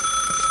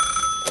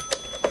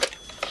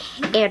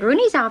 Ed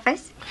Rooney's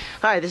office.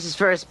 Hi, this is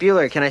Ferris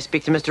Bueller. Can I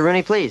speak to Mr.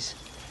 Rooney, please?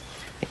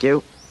 Thank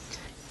you.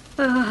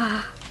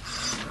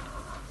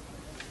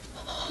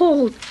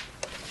 Hold.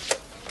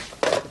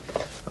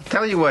 I'll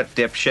tell you what,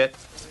 dipshit.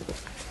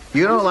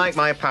 You don't like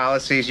my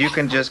policies, you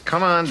can just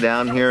come on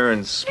down here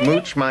and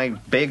smooch my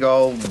big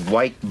old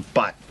white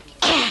butt.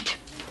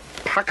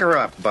 Pucker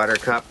up,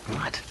 Buttercup.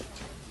 What?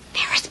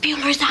 Ferris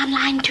Bueller's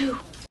online, too.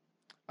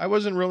 I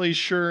wasn't really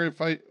sure if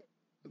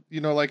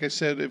like I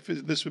said, if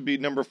this would be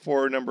number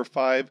 4 or number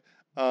 5.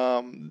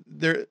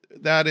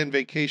 That and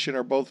Vacation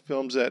are both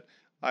films that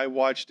I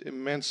watched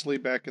immensely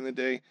back in the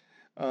day,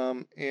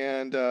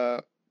 and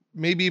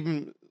maybe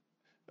even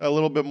a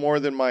little bit more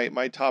than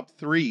my top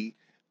 3.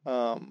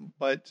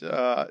 But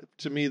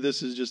to me,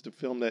 this is just a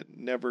film that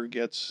never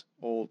gets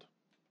old.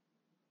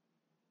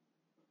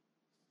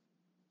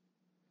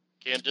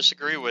 Can't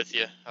disagree with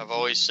you. I've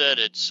always said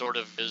it sort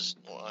of is,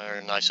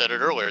 and I said it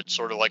earlier, it's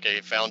sort of like a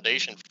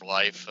foundation for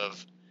life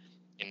of,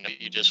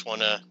 you just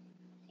want to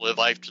live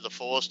life to the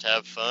fullest,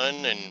 have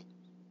fun, and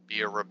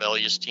be a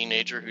rebellious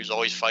teenager who's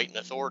always fighting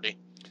authority.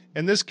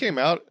 And this came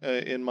out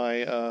in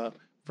my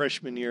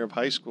freshman year of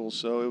high school,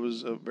 so it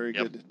was a very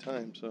good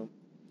time. So,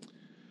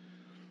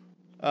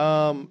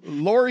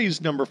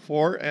 Laurie's number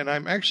 4, and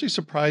I'm actually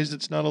surprised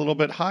it's not a little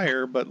bit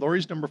higher, but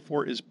Laurie's number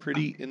 4 is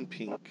Pretty in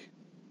Pink,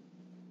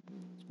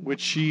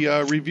 which she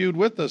reviewed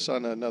with us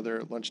on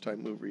another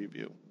Lunchtime Movie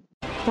Review.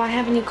 Why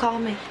haven't you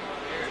called me?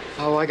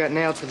 Oh, I got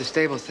nailed for the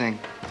stable thing.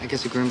 I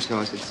guess the groom's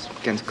house, it's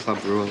against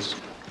club rules.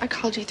 I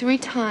called you 3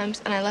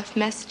 times and I left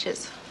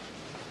messages.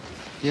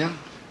 Yeah?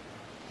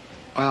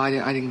 Well, I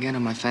didn't get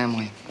on my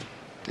family.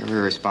 They're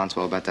very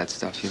responsible about that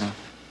stuff, you know?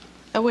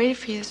 I waited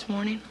for you this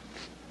morning.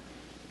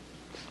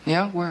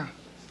 Yeah? Where?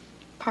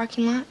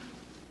 Parking lot.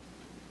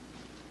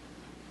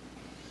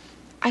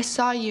 I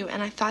saw you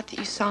and I thought that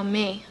you saw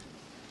me.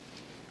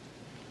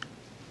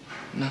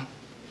 No.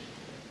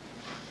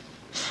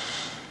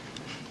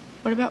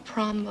 What about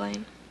prom,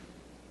 Blaine?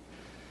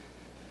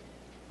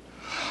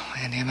 Oh,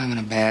 Andy, I'm having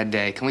a bad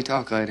day. Can we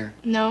talk later?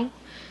 No.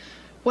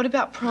 What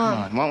about prom?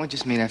 Come on, why don't we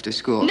just meet after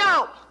school?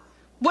 No!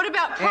 What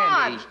about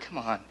prom? Andy, come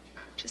on.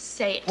 Just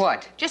say it.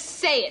 What? Just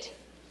say it.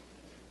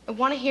 I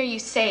want to hear you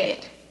say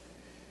it.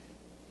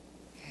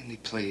 Andy,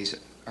 please,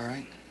 all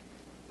right?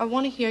 I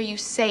want to hear you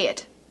say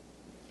it.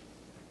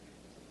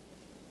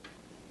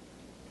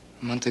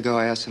 A month ago,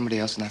 I asked somebody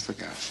else and I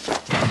forgot.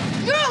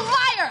 You're a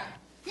liar!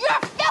 You're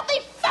a filthy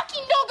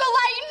fucking no-go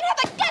liar! You didn't have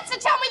the guts to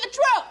tell me the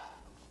truth!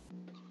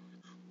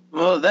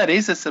 Well, that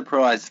is a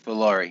surprise for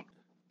Laurie.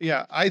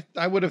 Yeah,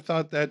 I would have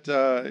thought that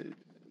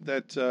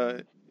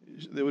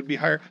it would be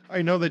higher.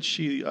 I know that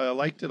she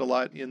liked it a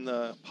lot in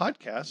the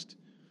podcast,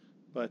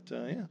 but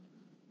yeah.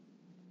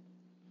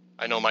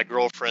 I know my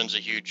girlfriend's a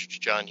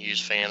huge John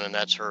Hughes fan, and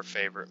that's her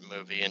favorite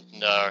movie.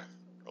 And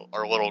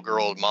our little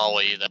girl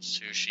Molly, that's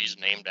who she's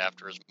named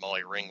after, is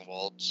Molly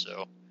Ringwald.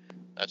 So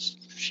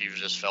she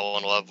just fell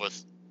in love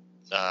with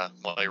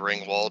Molly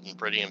Ringwald and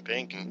Pretty in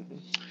Pink,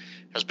 and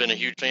has been a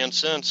huge fan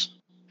since.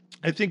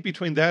 I think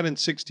between that and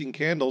 16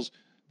 Candles,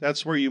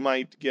 that's where you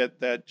might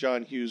get that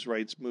John Hughes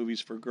writes movies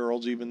for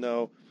girls, even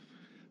though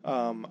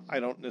I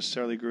don't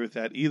necessarily agree with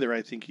that either.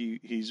 I think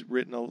he's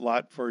written a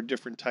lot for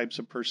different types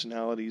of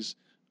personalities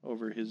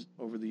over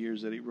the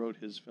years that he wrote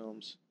his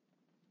films.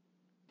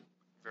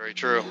 Very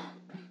true.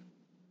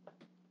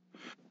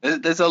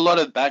 There's a lot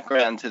of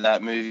background to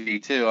that movie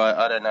too.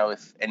 I don't know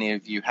if any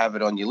of you have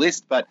it on your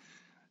list, but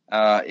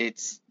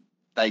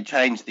they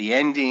changed the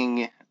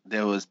ending.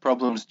 There was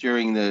problems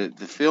during the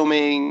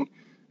filming.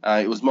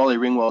 It was Molly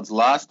Ringwald's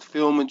last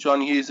film with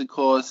John Hughes, of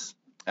course.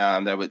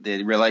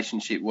 Their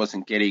relationship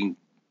wasn't getting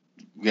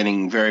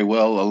very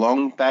well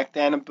along back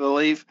then, I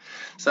believe.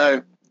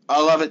 So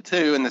I love it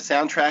too, and the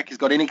soundtrack has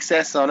got In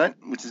Excess on it,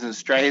 which is an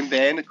Australian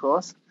band, of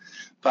course.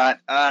 But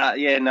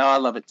I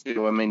love it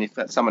too. I mean, if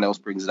someone else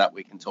brings it up,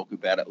 we can talk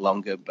about it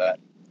longer. But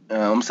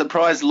I'm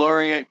surprised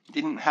Laurie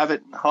didn't have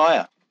it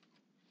higher.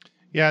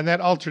 Yeah, and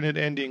that alternate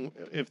ending,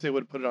 if they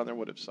would have put it on there,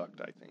 would have sucked,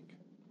 I think.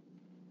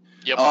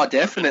 Yep. Oh,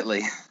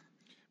 definitely.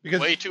 Because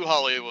way too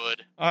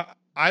Hollywood.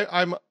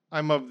 I'm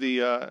of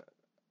the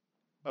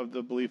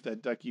belief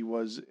that Ducky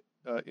was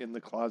in the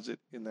closet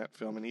in that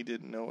film, and he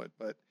didn't know it.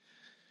 But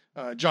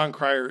John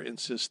Cryer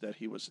insists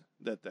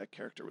that that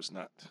character was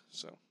not.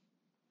 So.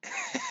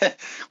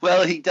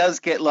 Well, he does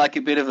get like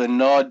a bit of a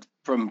nod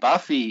from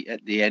Buffy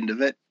at the end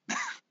of it,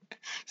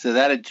 so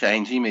that'd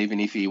change him, even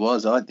if he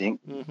was, I think.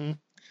 Mm-hmm.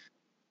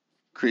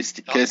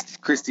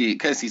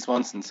 Kirsty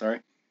Swanson, sorry.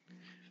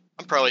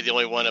 I'm probably the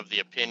only one of the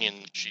opinion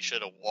she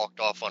should have walked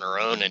off on her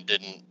own and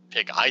didn't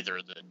pick either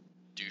of the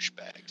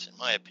douchebags, in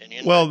my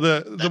opinion. Well,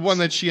 the one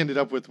that she ended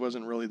up with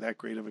wasn't really that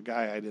great of a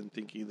guy, I didn't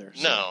think either.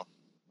 So. No,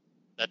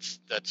 that's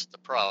the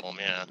problem,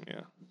 yeah.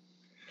 Yeah.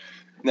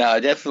 No,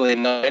 definitely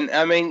not. And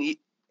I mean,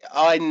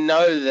 I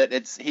know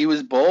that he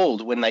was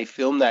bald when they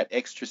filmed that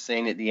extra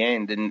scene at the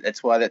end, and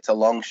that's why that's a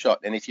long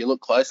shot. And if you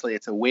look closely,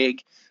 it's a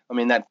wig. I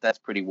mean, that's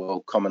pretty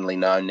well commonly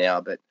known now,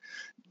 but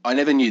I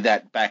never knew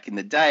that back in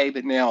the day,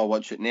 but now I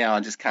watch it now, I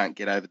just can't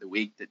get over the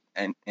wig that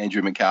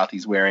Andrew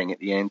McCarthy's wearing at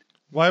the end.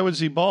 Why was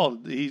he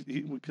bald?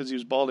 Because he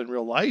was bald in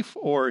real life,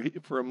 or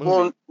for a movie?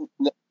 Well,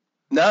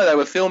 no, they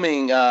were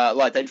filming,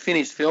 they'd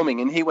finished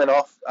filming, and he went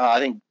off, I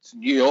think, to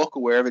New York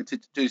or wherever to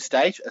do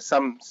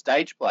some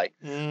stage play,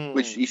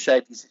 which he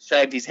shaved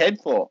his head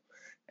for.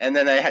 And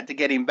then they had to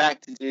get him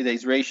back to do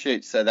these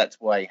reshoots, so that's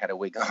why he had a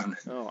wig on.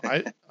 Oh,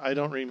 I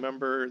don't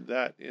remember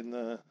that in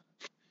the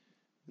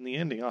in the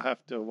ending. I'll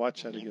have to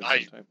watch that again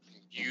sometime.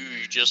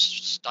 You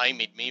just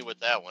stymied me with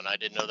that one. I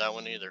didn't know that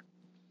one either.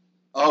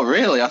 Oh,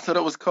 really? I thought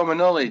it was common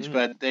knowledge,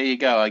 but there you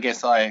go. I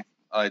guess I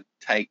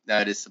take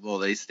notice of all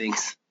these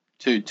things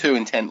too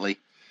intently.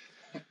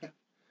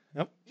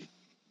 Yep.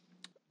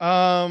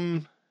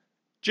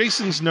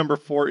 Jason's number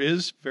 4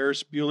 is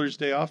Ferris Bueller's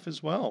Day Off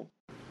as well.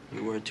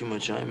 You wear too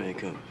much eye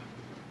makeup.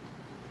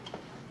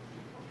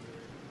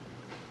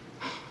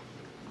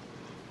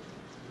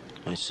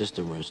 My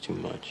sister wears too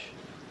much.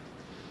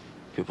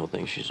 People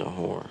think she's a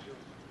whore.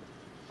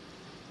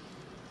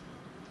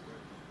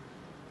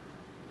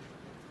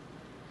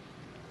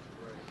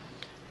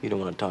 You don't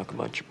want to talk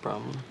about your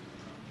problem?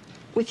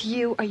 With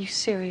you, are you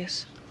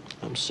serious?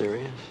 I'm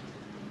serious.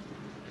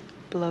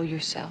 Blow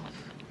yourself.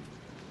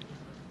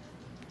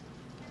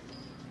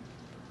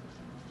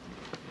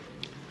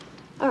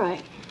 All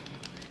right.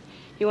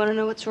 You want to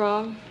know what's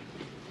wrong?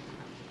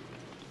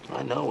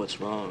 I know what's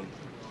wrong.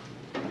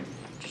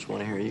 Just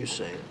want to hear you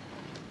say it.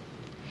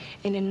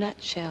 In a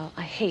nutshell,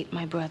 I hate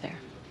my brother.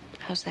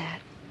 How's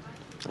that?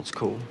 That's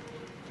cool.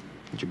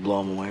 Did you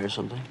blow him away or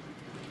something?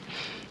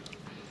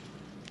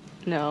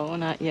 No,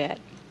 not yet.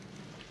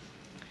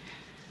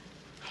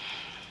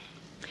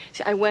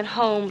 See, I went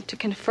home to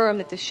confirm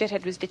that the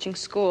shithead was ditching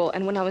school,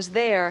 and when I was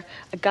there,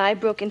 a guy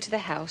broke into the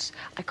house.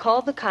 I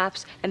called the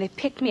cops, and they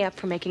picked me up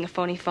for making a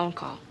phony phone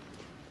call.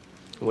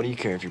 What do you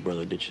care if your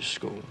brother ditches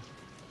school?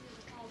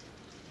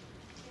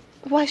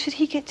 Why should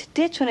he get to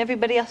ditch when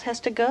everybody else has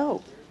to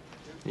go?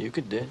 You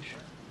could ditch.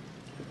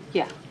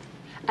 Yeah,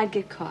 I'd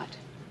get caught.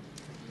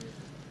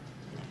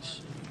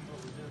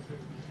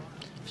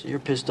 So you're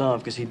pissed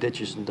off because he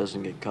ditches and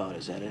doesn't get caught,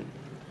 is that it?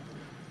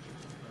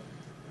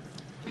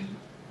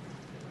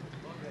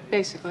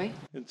 Basically.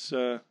 It's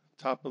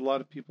top of a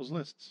lot of people's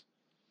lists.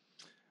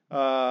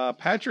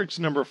 Patrick's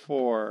number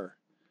 4.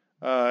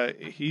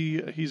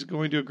 He's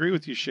going to agree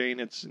with you, Shane.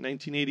 It's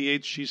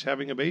 1988. She's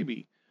having a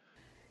baby.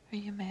 Are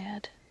you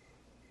mad?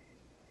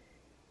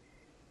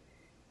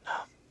 No.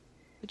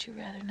 Would you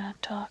rather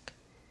not talk?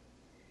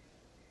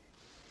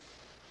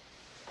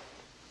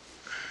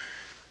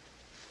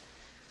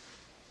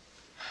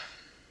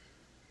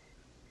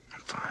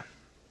 I'm fine.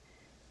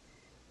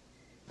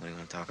 What do you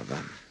want to talk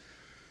about?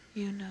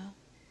 You know.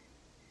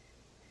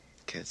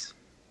 Kids.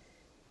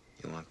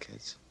 You want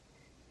kids?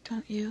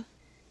 Don't you?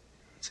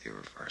 It's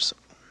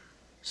irreversible.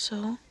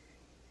 So?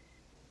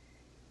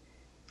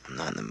 I'm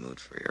not in the mood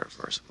for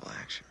irreversible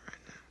action right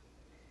now.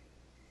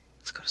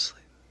 Let's go to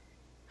sleep.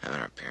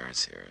 Having our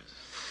parents here has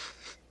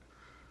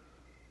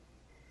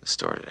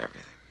distorted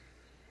everything.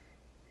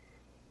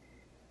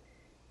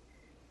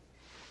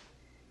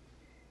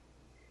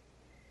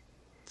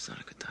 It's not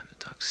a good time to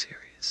talk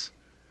serious.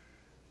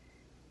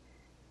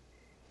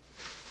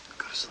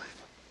 Go to sleep.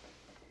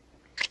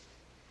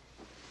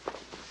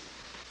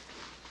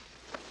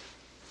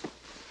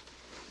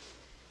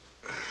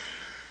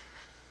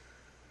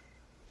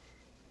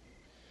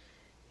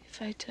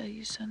 If I tell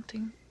you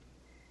something,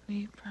 will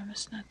you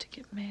promise not to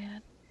get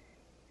mad?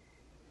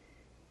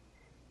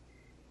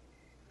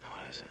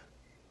 What is it?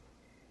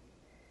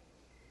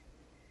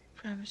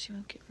 Promise you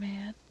won't get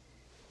mad.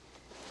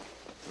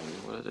 Tell me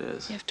what it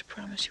is. You have to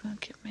promise you won't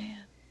get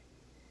mad.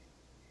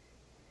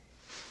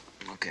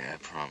 Okay, I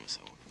promise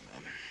I won't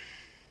get mad.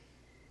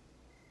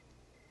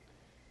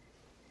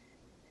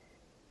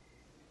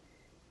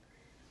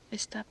 I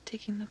stopped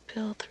taking the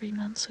pill 3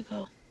 months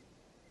ago.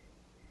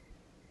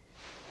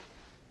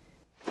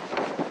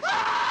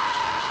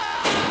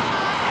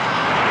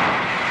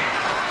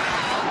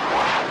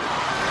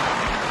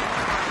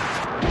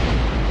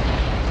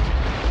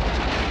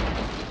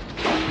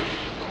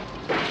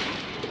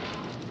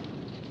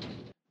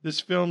 This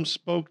film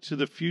spoke to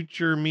the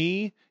future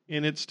me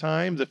in its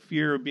time. The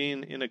fear of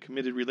being in a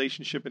committed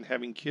relationship and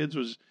having kids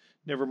was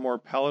never more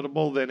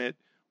palatable than it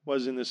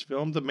was in this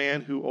film. The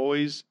man who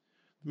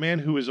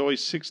is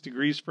always 6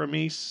 degrees from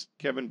me,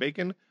 Kevin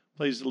Bacon,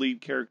 plays the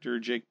lead character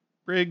Jake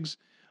Briggs.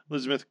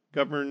 Elizabeth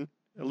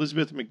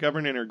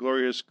McGovern in her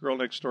glorious Girl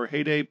Next Door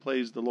heyday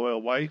plays the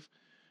loyal wife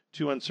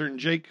to uncertain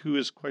Jake, who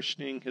is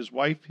questioning his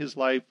wife, his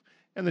life,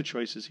 and the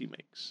choices he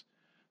makes.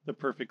 The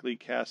perfectly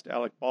cast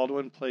Alec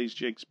Baldwin plays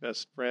Jake's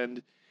best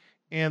friend,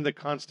 and the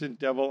constant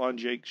devil on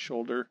Jake's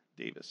shoulder,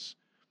 Davis,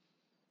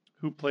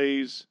 who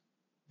plays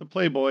the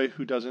playboy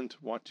who doesn't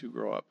want to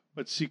grow up,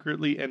 but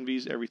secretly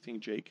envies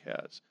everything Jake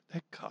has.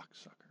 That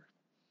cocksucker.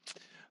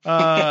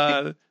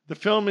 The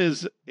film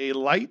is a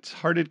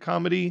light-hearted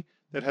comedy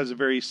that has a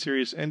very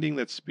serious ending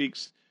that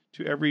speaks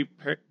to every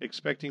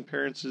expecting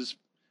parent's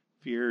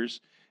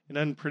fears.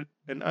 An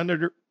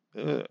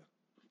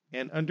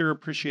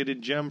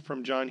underappreciated gem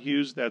from John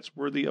Hughes that's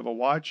worthy of a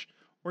watch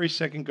or a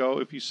second go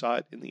if you saw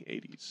it in the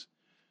 80s.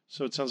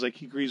 So it sounds like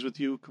he agrees with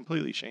you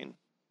completely, Shane.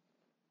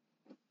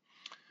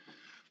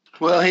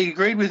 Well, he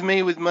agreed with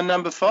me with my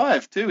number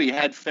 5, too. He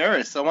had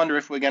Ferris. I wonder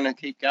if we're going to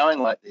keep going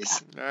like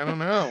this. I don't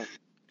know.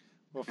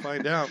 We'll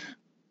find out.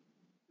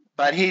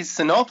 But his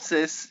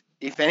synopsis,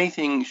 if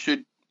anything,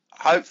 should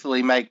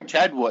hopefully make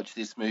Chad watch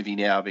this movie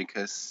now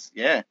because,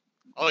 yeah,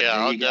 Oh yeah,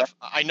 There you go.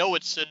 I know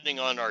it's sitting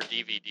on our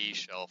DVD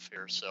shelf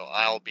here, so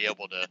I'll be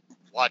able to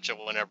watch it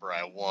whenever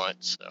I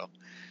want. So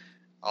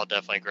I'll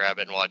definitely grab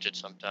it and watch it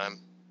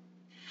sometime.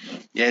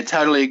 Yeah,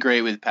 totally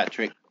agree with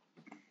Patrick.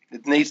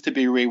 It needs to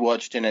be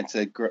rewatched, and it's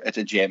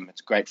a gem.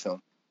 It's a great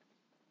film.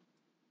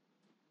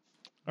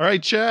 All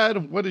right,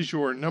 Chad, what is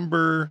your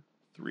number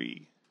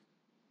 3?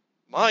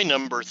 My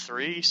number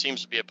 3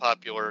 seems to be a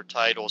popular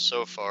title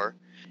so far.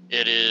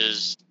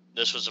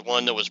 This was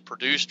one that was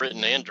produced,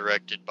 written, and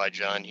directed by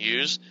John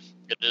Hughes.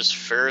 It is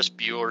Ferris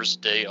Bueller's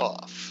Day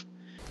Off.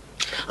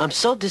 I'm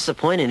so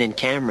disappointed in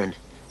Cameron.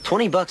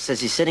 $20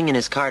 says he's sitting in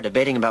his car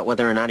debating about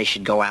whether or not he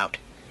should go out.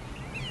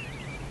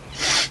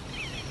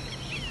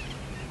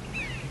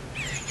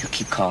 He'll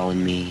keep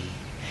calling me.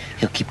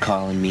 He'll keep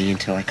calling me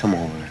until I come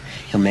over.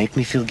 He'll make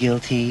me feel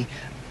guilty.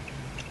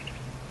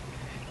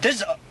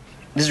 This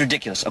is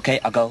ridiculous, okay?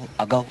 I'll go.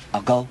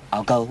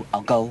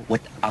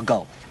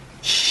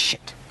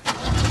 Shit.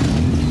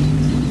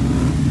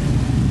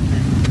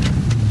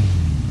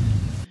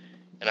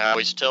 And I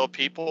always tell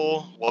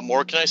people, what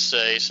more can I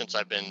say? Since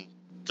I've been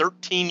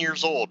 13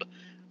 years old,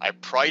 I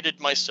prided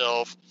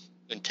myself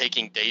in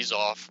taking days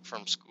off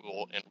from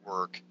school and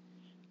work.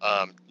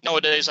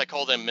 Nowadays, I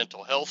call them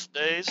mental health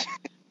days.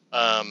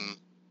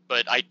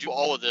 But I do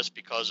all of this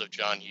because of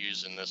John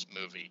Hughes in this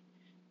movie.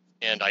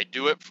 And I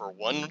do it for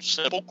one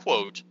simple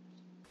quote.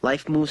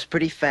 Life moves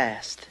pretty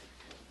fast.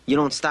 You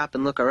don't stop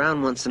and look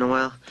around once in a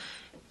while,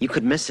 you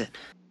could miss it.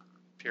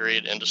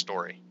 Period. End of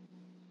story.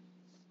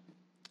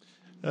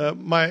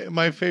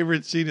 My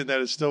favorite scene in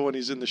that is still when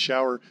he's in the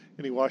shower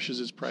and he washes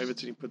his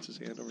privates and he puts his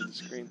hand over the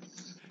screen.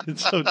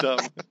 It's so dumb.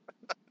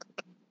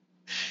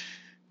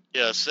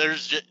 Yes,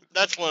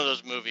 that's one of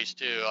those movies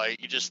too.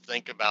 You just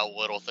think about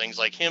little things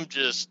like him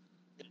just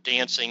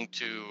dancing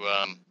to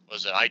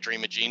was it I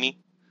Dream of Jeannie?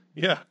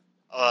 Yeah.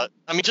 I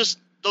mean, just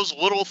those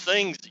little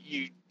things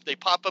they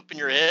pop up in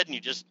your head and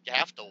you just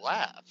have to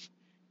laugh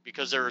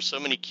because there are so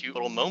many cute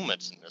little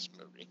moments in this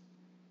movie.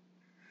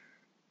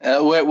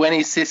 When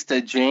his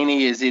sister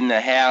Jeannie is in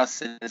the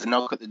house and there's a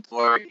knock at the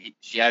door,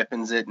 she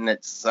opens it and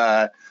it's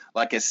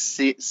like a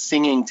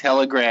singing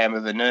telegram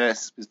of a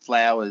nurse with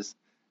flowers,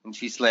 and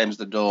she slams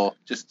the door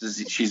just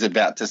as she's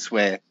about to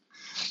swear.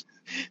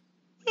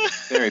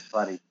 Very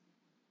funny.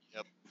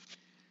 Yep.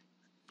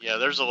 Yeah,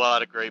 there's a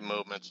lot of great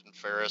moments in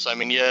Ferris. I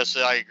mean, yes,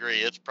 I agree.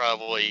 It's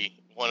probably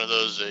one of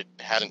those that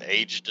hasn't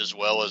aged as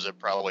well as it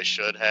probably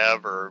should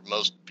have, or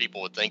most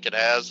people would think it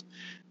has.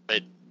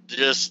 But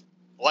just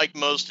like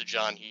most of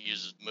John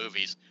Hughes'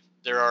 movies,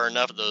 there are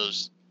enough of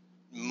those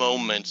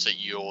moments that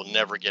you'll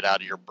never get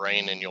out of your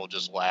brain and you'll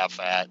just laugh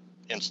at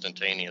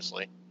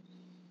instantaneously.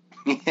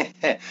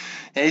 Yeah.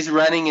 He's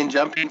running and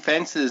jumping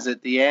fences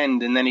at the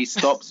end, and then he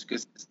stops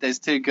because there's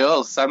two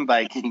girls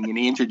sunbaking, and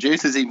he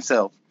introduces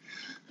himself.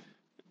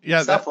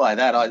 Yeah, stuff like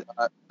that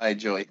I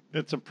enjoy.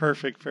 It's a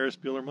perfect Ferris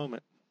Bueller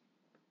moment.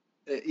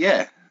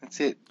 Yeah, that's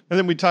it. And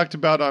then we talked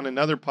about on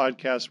another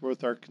podcast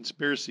with our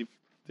conspiracy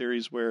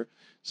theories where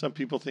some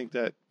people think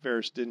that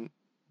Ferris didn't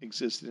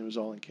exist and it was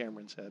all in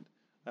Cameron's head.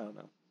 I don't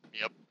know.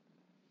 Yep.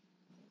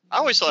 I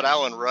always thought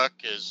Alan Ruck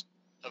is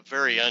a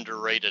very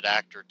underrated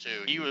actor,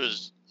 too. He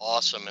was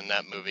awesome in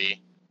that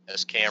movie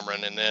as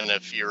Cameron. And then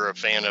if you're a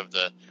fan of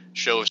the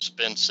show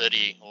Spin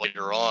City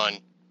later on,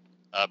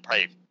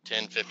 probably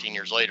 10, 15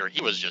 years later,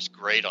 he was just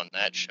great on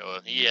that show.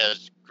 He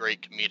has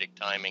great comedic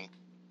timing.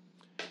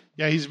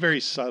 Yeah, he's very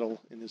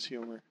subtle in his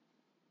humor.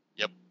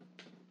 Yep.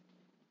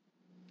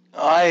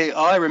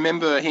 I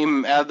remember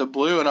him out of the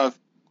blue, and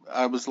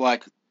I was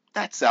like,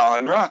 that's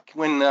Alan Ruck.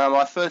 When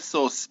I first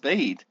saw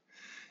Speed,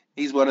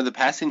 he's one of the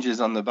passengers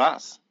on the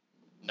bus.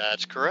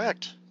 That's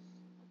correct.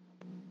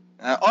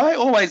 I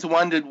always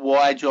wondered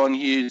why John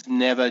Hughes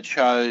never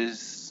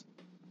chose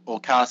or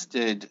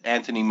casted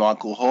Anthony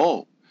Michael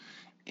Hall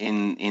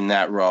in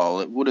that role.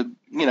 It would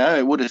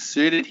have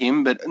suited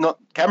him, but not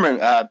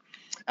Cameron.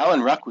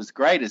 Alan Ruck was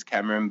great as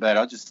Cameron, but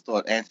I just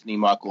thought Anthony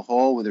Michael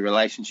Hall, with the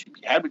relationship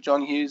he had with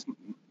John Hughes,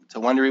 to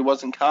wonder he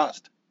wasn't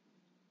cast.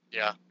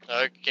 Yeah,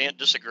 I can't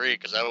disagree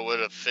because that would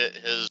have fit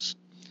his.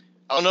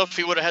 I don't know if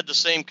he would have had the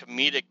same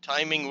comedic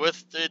timing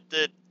with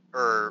it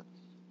or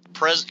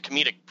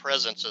comedic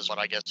presence is what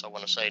I guess I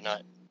want to say,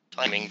 not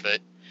timing, but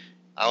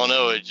I don't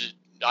know.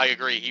 I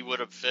agree. He would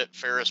have fit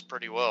Ferris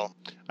pretty well.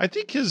 I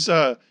think his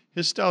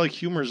style of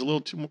humor is a little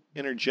too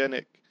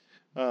energetic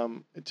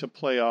to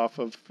play off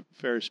of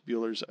Ferris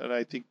Bueller's, and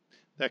I think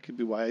that could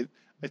be why.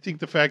 I think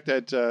the fact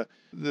that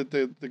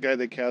the guy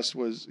they cast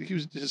his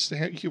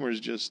humor is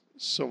just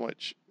so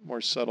much more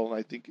subtle, and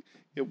I think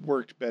it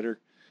worked better.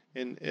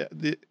 And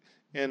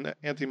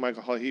Anthony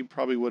Michael Hall, he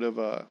probably would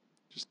have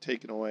just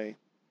taken away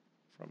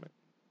from it.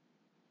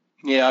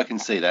 Yeah, I can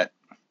see that.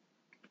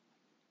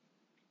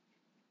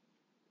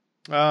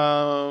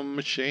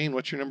 Shane,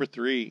 what's your number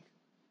 3?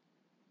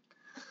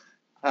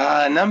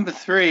 Number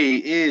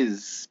 3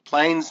 is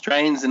Planes,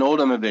 Trains, and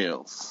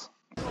Automobiles.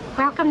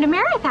 Welcome to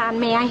Marathon.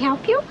 May I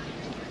help you?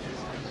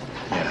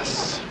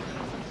 Yes.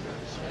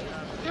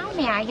 How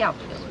may I help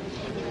you?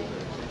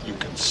 You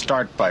can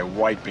start by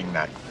wiping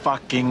that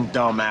fucking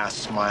dumbass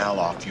smile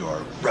off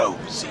your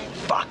rosy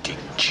fucking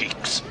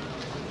cheeks.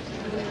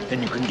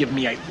 Then you can give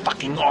me a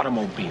fucking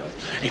automobile,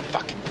 a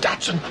fucking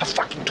Datsun, a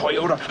fucking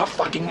Toyota, a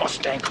fucking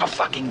Mustang, a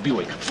fucking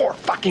Buick, 4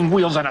 fucking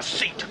wheels and a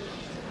seat.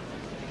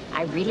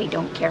 I really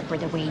don't care for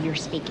the way you're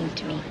speaking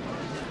to me.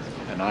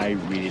 And I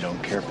really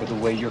don't care for the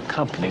way your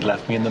company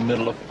left me in the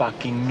middle of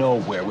fucking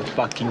nowhere with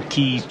fucking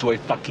keys to a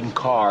fucking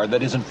car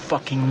that isn't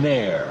fucking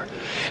there.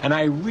 And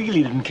I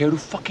really didn't care to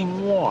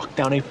fucking walk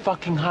down a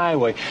fucking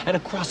highway and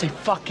across a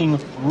fucking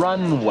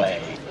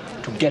runway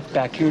to get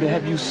back here to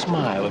have you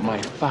smile at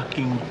my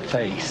fucking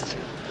face.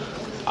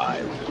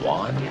 I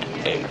want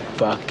a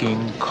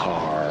fucking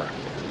car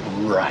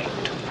right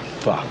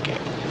fucking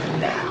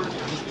now.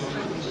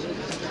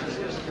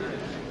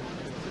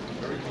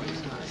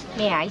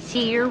 May I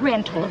see your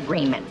rental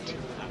agreement?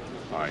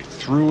 I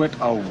threw it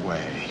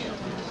away.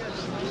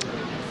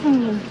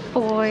 Oh,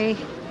 boy.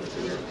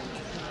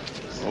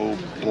 Oh,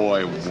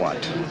 boy,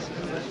 what?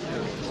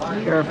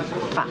 You're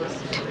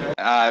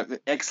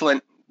fucked.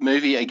 Excellent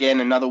movie.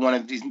 Again, another one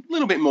of these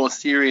little bit more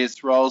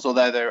serious roles,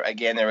 although there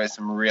are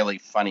some really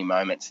funny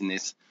moments in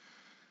this.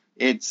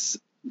 It's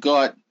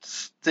got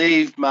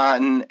Steve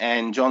Martin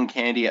and John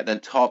Candy at the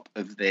top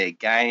of their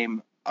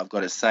game. I've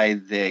got to say,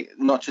 they're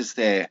not just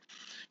their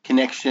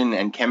connection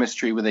and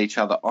chemistry with each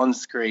other on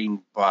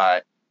screen,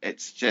 but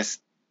it's just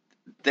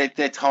their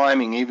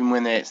timing, even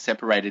when they're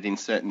separated in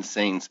certain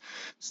scenes,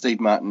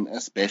 Steve Martin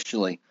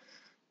especially.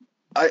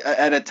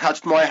 And it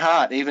touched my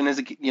heart. Even as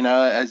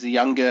a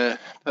younger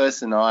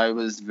person, I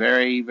was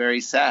very, very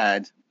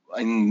sad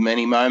in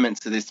many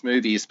moments of this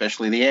movie,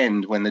 especially the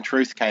end when the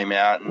truth came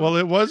out. Well,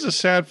 it was a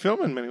sad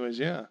film in many ways,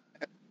 yeah.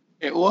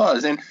 It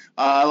was, and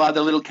I love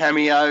the little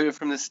cameo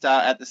from the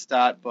start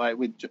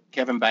with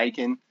Kevin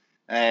Bacon,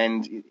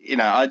 and it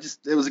was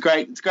it's a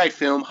great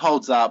film,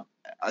 holds up.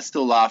 I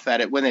still laugh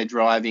at it when they're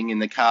driving and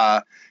the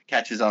car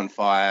catches on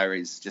fire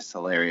is just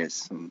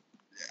hilarious. And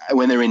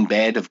when they're in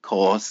bed, of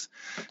course,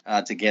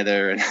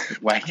 together and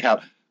wake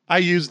up. I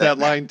use that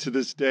line to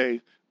this day.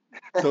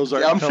 Those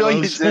aren't I'm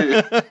pillows. sure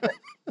you do.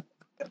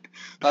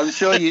 I'm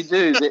sure you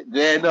do.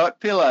 They're not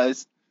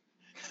pillows.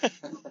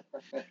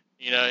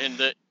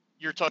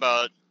 You're talking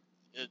about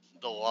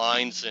the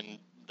lines and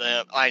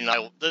I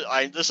know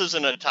this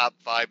isn't a top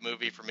 5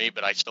 movie for me,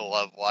 but I still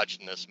love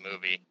watching this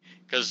movie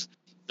because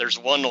there's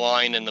one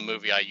line in the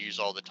movie I use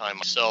all the time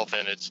myself,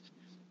 and it's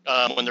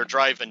when they're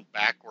driving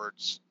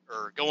backwards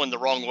or going the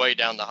wrong way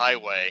down the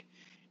highway,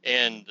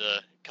 and the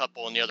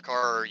couple in the other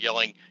car are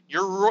yelling,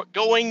 "You're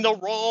going the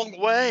wrong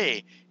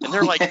way," and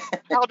they're like,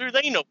 "How do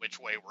they know which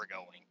way we're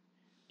going?"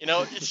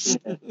 It's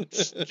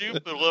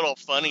stupid little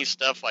funny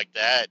stuff like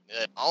that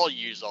I'll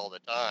use all the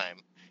time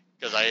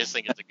because I just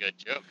think it's a good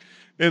joke.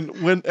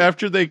 And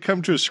after they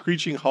come to a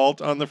screeching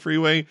halt on the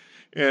freeway,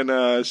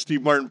 and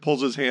Steve Martin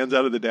pulls his hands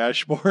out of the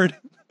dashboard,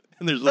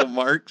 and there's little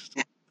marks.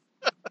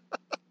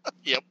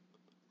 Yep.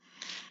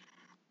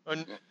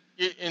 And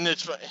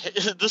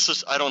this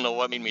is, I don't know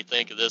what made me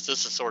think of this.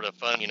 This is sort of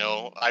fun,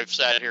 I've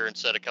sat here and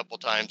said a couple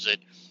times that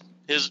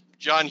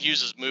John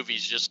Hughes'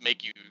 movies just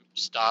make you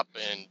stop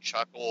and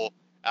chuckle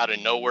out of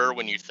nowhere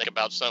when you think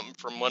about something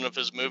from one of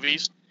his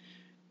movies.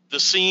 The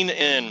scene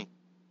in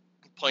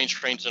Planes,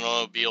 Trains, and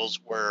Automobiles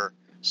where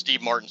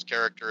Steve Martin's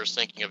character is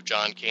thinking of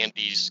John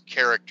Candy's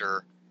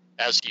character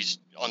as he's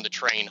on the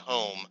train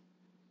home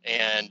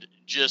and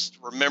just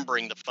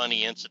remembering the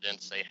funny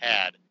incidents they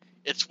had.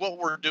 It's what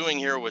we're doing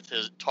here with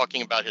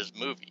talking about his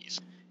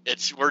movies.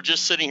 We're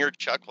just sitting here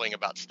chuckling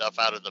about stuff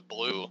out of the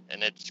blue,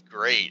 and it's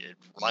great. It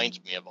reminds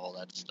me of all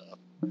that stuff.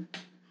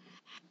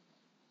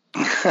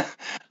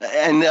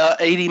 And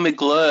Edie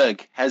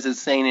McGlurk has a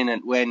scene in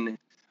it when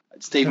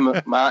Steve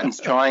Martin's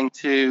trying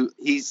to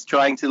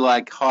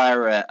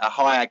hire a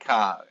hire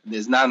car.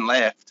 There's none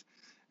left,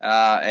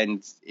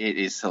 and it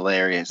is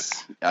hilarious.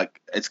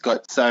 It's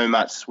got so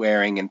much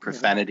swearing and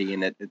profanity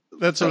in it.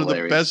 That's one of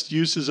the best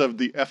uses of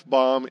the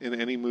F-bomb in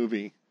any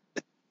movie.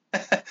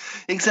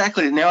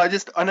 Exactly. Now,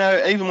 I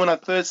know even when I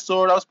first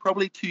saw it, I was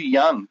probably too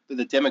young for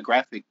the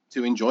demographic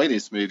to enjoy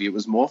this movie. It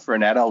was more for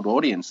an adult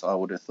audience, I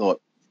would have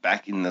thought,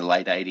 back in the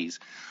late 80s.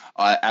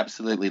 I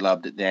absolutely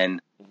loved it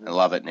then. I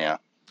love it now.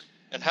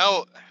 And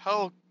how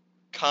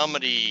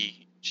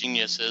comedy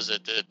genius is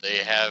it that they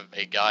have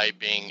a guy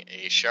being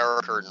a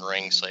shower curtain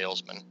ring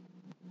salesman?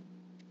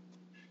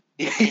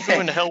 Who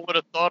in the hell would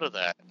have thought of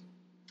that?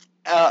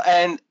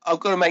 And I've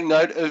got to make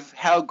note of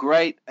how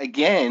great,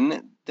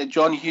 again, that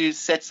John Hughes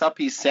sets up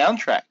his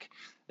soundtrack.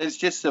 There's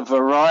just a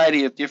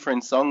variety of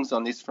different songs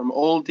on this from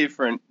all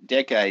different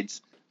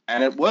decades,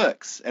 and it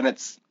works, and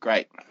it's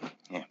great.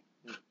 Yeah.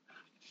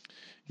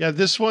 Yeah,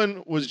 this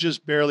one was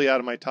just barely out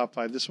of my top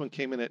 5. This one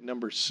came in at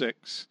number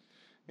 6,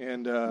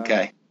 and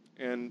okay.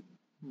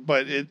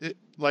 But it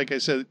like I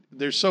said,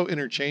 they're so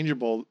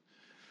interchangeable,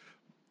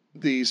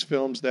 these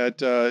films, that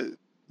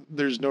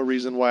there's no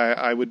reason why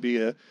I would be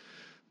that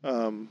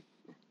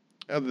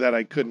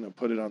I couldn't have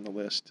put it on the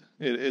list.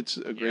 It's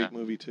a great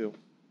movie too.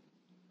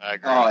 I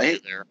agree with you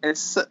there.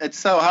 It's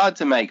so hard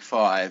to make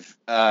 5.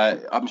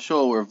 I'm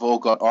sure we've all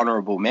got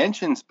honourable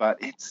mentions,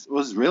 but it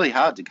was really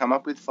hard to come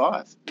up with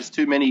 5. There's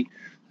too many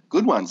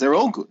good ones. They're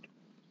all good.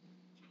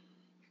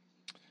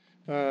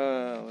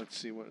 Let's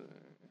see what.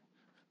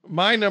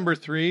 My number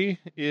 3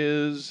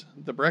 is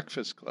The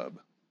Breakfast Club.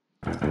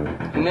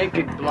 A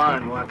naked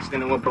blonde walks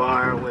into a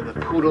bar with a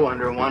poodle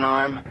under one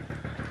arm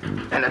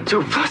and a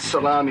 2-foot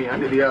salami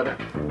under the other.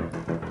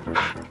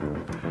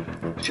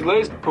 She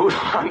lays the poodle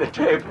on the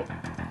table.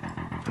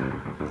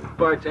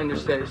 Bartender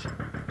says,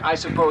 "I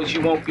suppose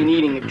you won't be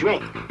needing a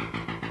drink."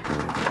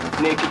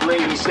 Naked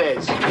lady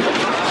says,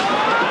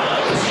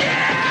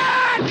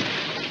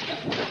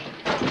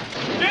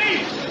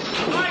 Jesus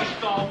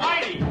Christ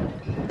almighty!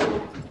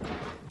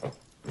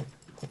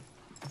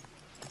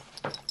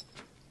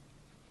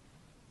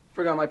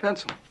 "Forgot my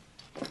pencil."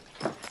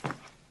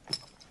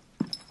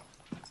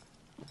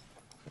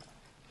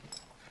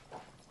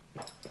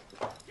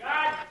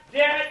 God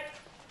damn it!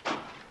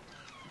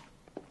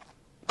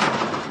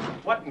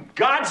 What in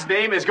God's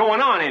name is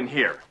going on in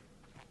here?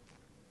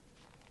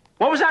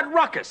 What was that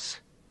ruckus?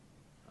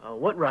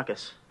 What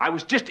ruckus? I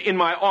was just in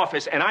my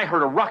office and I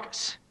heard a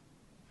ruckus.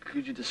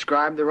 Could you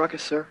describe the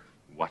ruckus, sir?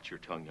 Watch your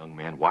tongue, young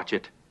man. Watch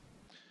it.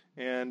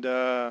 And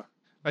I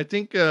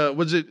think,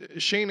 was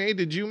it Shane A?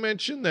 Did you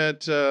mention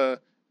that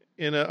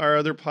in our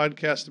other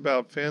podcast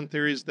about fan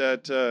theories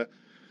that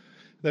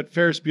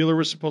Ferris Bueller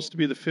was supposed to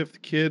be the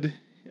 5th kid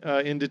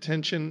in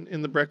detention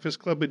in the Breakfast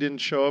Club, but didn't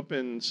show up,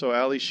 and so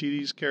Ali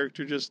Sheedy's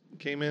character just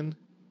came in?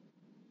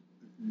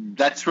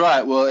 That's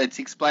right. Well, it's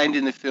explained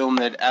in the film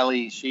that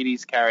Ali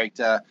Sheedy's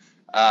character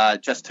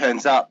just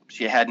turns up.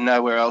 She had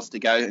nowhere else to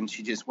go, and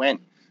she just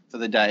went for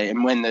the day.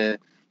 And when the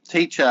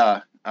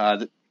teacher,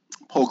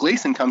 Paul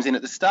Gleason, comes in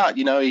at the start,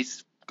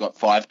 he's got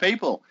 5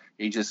 people.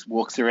 He just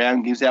walks around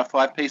and gives out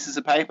 5 pieces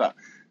of paper.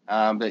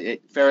 But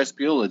Ferris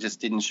Bueller just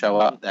didn't show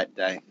up that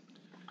day.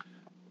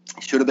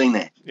 He should have been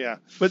there. Yeah,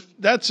 but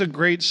that's a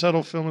great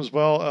subtle film as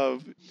well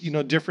of,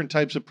 different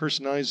types of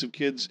personalities of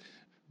kids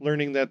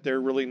learning that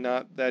they're really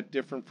not that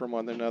different from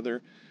one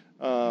another,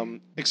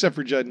 except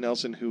for Judd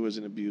Nelson, who was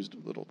an abused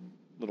little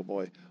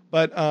boy.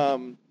 But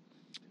no,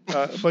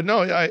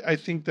 I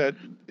think that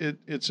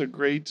it's a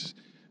great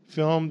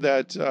film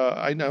that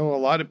I know a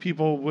lot of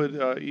people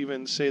would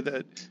even say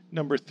that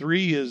number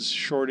 3 is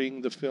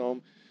shorting the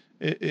film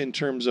in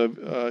terms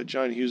of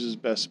John Hughes'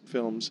 best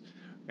films.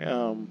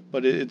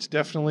 But it's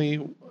definitely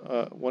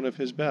one of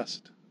his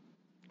best.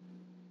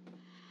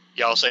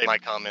 Yeah, I'll save my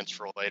comments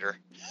for later.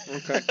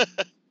 Okay.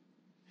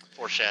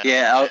 Foreshadowing.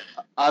 Yeah,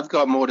 I've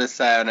got more to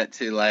say on it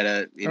too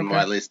later in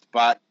my list.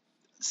 But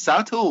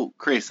subtle,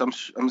 Chris,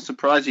 I'm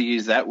surprised you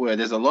used that word.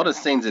 There's a lot of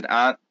scenes that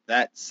aren't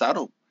that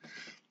subtle,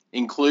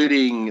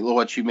 including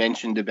what you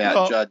mentioned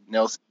about Judd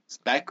Nelson's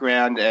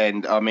background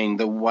and,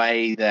 the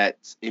way that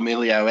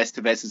Emilio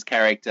Estevez's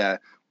character,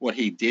 what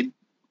he did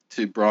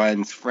to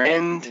Brian's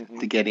friend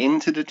to get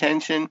into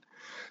detention.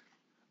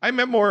 I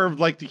meant more of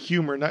like the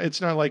humor.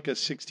 It's not like a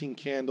 16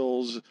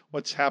 Candles,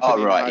 what's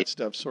happening, that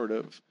stuff sort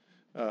of,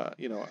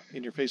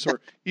 in your face.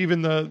 Or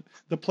even the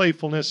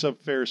playfulness of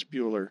Ferris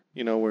Bueller,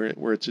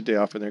 where it's a day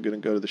off and they're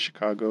going to go to the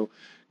Chicago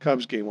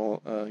Cubs game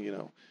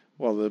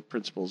while the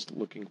principal's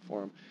looking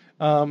for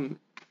him.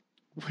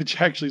 Which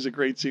actually is a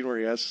great scene where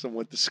he asks them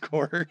what the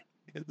score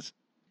is.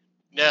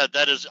 Yeah,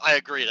 that is. I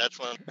agree. That's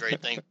one of the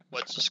great things.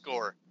 What's the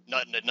score?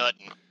 Nothing to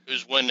nothing.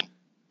 Who's winning?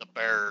 The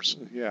Bears.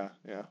 Yeah.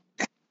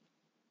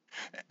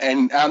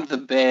 And the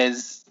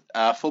Bears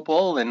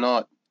football? They're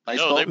not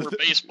baseball? No, they were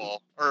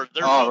baseball. Or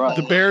they're football. Right.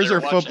 The Bears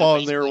are football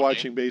and they were game.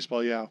 watching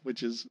baseball,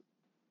 which is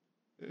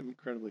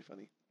incredibly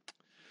funny.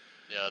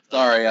 Yeah.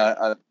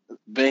 Sorry,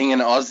 being an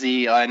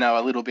Aussie, I know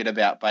a little bit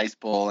about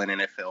baseball and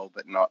NFL,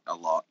 but not a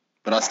lot.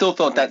 But I still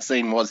thought that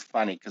scene was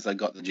funny because I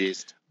got the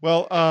gist.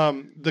 Well,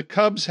 the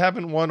Cubs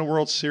haven't won a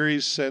World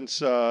Series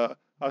since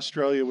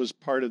Australia was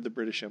part of the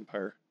British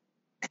Empire.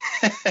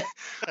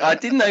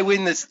 Didn't they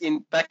win this in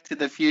Back to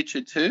the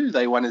Future too?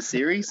 They won a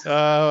series?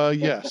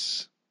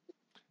 Yes.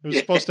 It was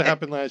supposed to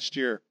happen last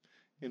year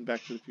in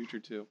Back to the Future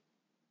 2.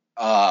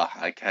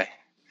 Okay.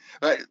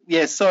 But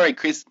yeah, sorry,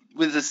 Chris.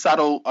 With the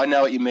subtle, I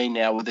know what you mean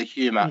now. With the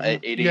humor,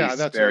 it is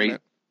that's very.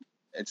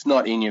 It's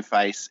not in your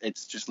face.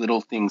 It's just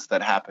little things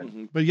that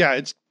happen. But yeah,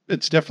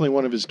 it's definitely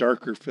one of his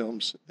darker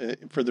films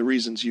for the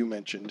reasons you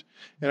mentioned,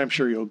 and I'm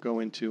sure you'll go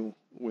into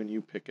when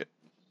you pick it.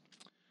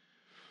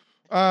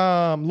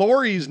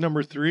 Laurie's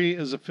number 3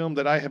 is a film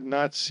that I have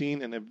not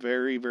seen in a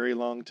very, very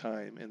long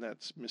time, and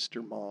that's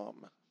Mr.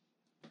 Mom.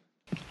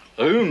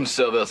 Room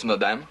service,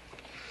 madame.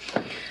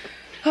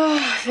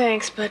 Oh,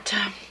 thanks, but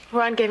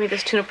Ron gave me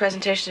this tuna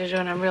presentation to do,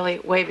 and I'm really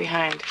way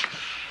behind.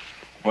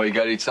 Well, you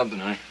gotta eat something,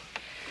 honey.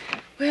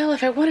 Well,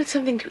 if I wanted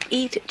something to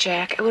eat,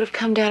 Jack, I would have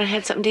come down and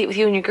had something to eat with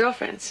you and your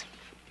girlfriends.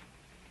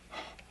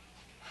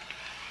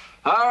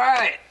 All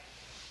right.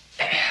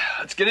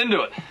 Let's get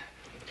into it.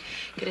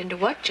 Get into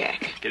what,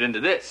 Jack? Get into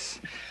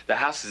this. The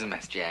house is a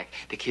mess, Jack.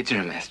 The kids are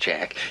a mess,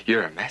 Jack.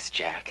 You're a mess,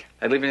 Jack.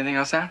 I'd leave anything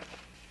else out?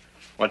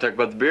 Want to talk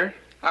about the beer?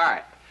 All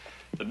right.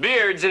 The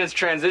beard's in its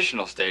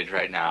transitional stage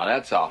right now,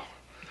 that's all.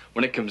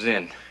 When it comes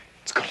in,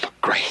 it's gonna look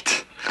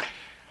great.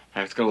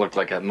 And it's gonna look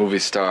like a movie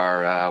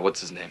star,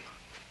 what's his name?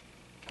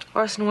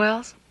 Orson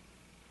Welles?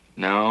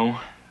 No,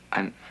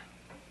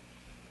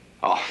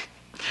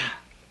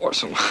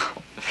 Orson Welles.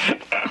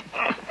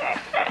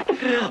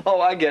 Oh,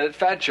 I get it.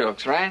 Fat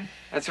jokes, right?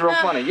 That's real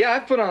funny. Yeah,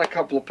 I've put on a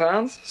couple of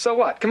pounds. So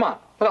what? Come on.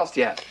 What else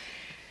do you have?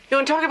 You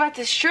want to talk about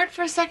this shirt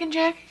for a second,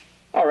 Jack?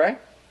 All right.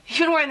 You've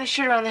been wearing this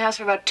shirt around the house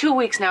for about 2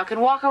 weeks now. It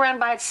can walk around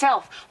by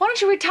itself. Why don't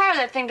you retire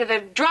that thing to the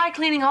Dry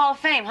Cleaning Hall of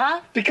Fame,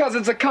 huh? Because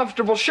it's a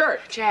comfortable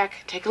shirt. Jack,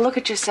 take a look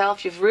at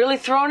yourself. You've really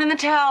thrown in the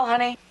towel,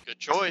 honey. Good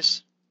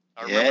choice.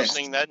 I remember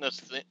seeing that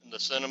in the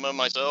cinema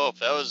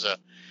myself.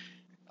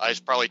 I was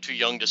probably too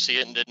young to see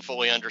it and didn't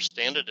fully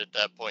understand it at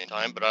that point in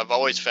time, but I've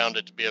always found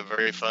it to be a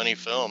very funny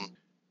film.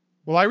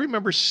 Well, I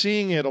remember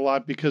seeing it a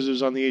lot because it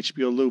was on the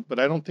HBO Loop, but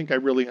I don't think I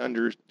really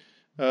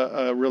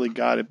really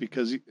got it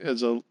because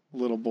as a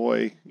little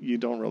boy, you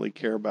don't really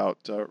care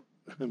about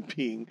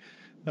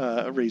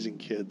raising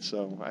kids.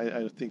 So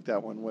I think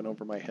that one went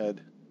over my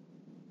head.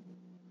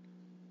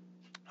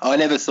 I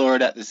never saw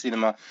it at the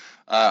cinema.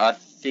 I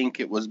think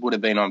it would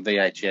have been on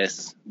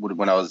VHS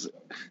when I was a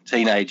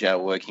teenager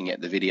working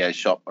at the video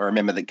shop. I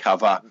remember the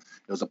cover.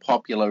 It was a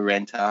popular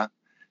renter,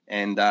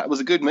 and it was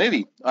a good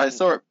movie. I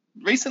saw it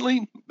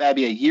recently,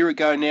 maybe a year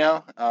ago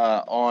now,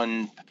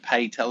 on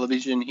pay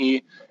television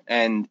here,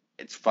 and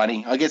it's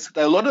funny. I guess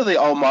a lot of the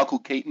old Michael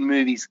Keaton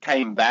movies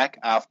came back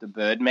after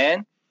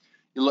Birdman.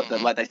 You looked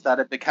at, like, they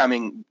started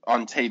becoming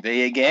on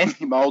TV again.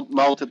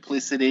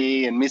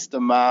 Multiplicity and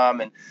Mr.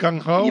 Mom and Gung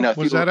Ho.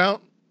 Was that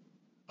out?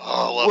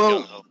 Oh, I love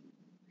Gung Ho.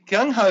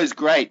 Gung Ho's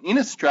great. In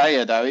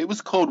Australia, though, it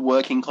was called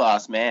Working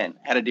Class Man.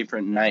 Had a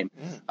different name.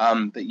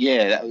 But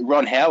yeah,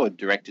 Ron Howard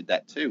directed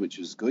that too, which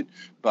was good.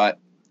 But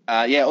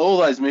yeah, all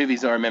those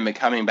movies I remember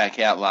coming back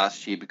out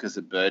last year because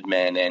of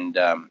Birdman, and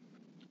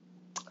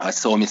I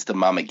saw Mr.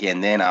 Mum again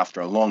then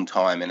after a long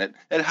time, and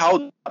it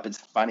holds up. It's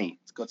funny.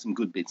 It's got some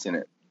good bits in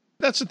it.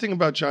 That's the thing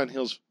about John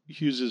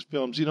Hughes'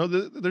 films. You know,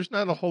 there's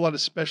not a whole lot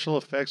of special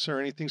effects or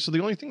anything. So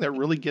the only thing that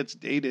really gets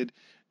dated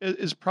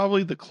is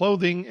probably the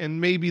clothing and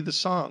maybe the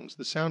songs,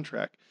 the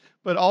soundtrack.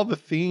 But all the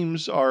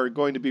themes are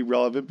going to be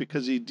relevant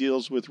because he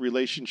deals with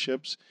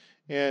relationships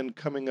and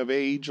coming of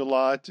age a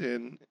lot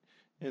and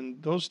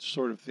those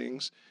sort of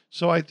things.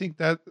 So I think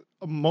that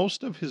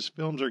most of his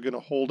films are going to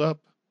hold up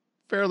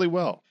fairly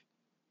well.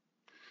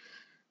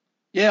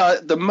 Yeah,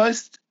 the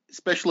most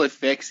special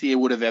effects he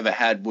would have ever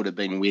had would have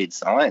been Weird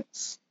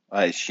Science,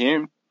 I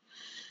assume.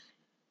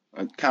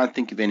 I can't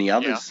think of any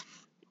others.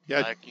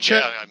 Yeah,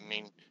 I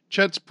mean,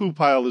 Chet's poo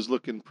pile is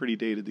looking pretty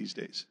dated these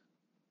days.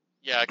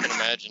 Yeah, I can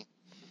imagine.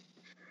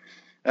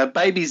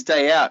 Baby's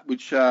Day Out,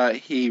 which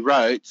he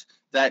wrote,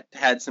 that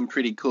had some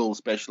pretty cool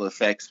special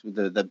effects with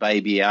the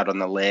baby out on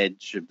the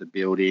ledge of the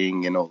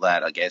building and all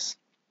that, I guess.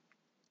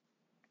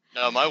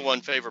 No, my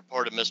one favorite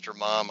part of Mr.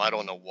 Mom, I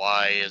don't know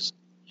why,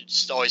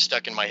 it's always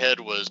stuck in my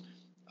head, was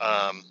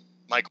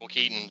Michael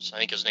Keaton's, I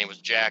think his name was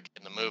Jack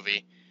in the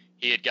movie.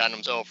 He had gotten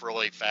himself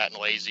really fat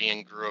and lazy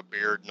and grew a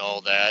beard and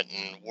all that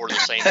and wore the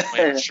same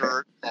flannel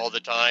shirt all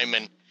the time.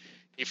 And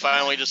he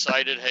finally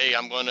decided, hey,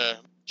 I'm going to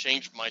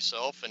change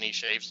myself. And he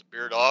shaves the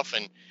beard off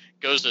and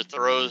goes to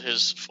throw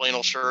his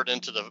flannel shirt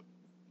into the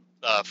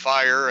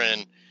fire.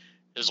 And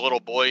his little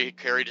boy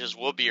carried his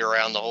whoopee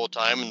around the whole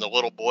time. And the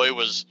little boy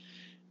was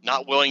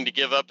not willing to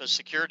give up his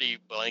security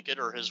blanket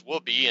or his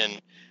whoopee.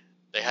 And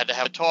they had to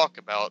have a talk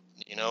about,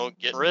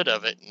 getting rid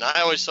of it. And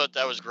I always thought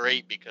that was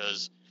great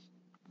because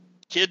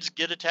kids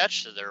get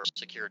attached to their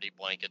security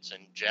blankets,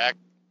 and Jack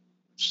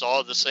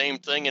saw the same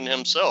thing in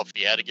himself.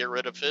 He had to get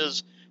rid of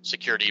his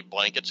security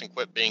blankets and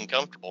quit being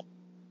comfortable.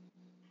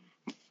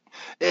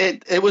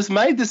 It was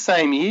made the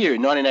same year,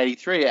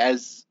 1983,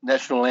 as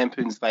National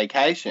Lampoon's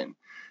Vacation.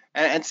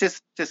 And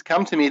it's just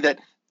come to me that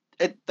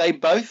they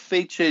both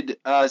featured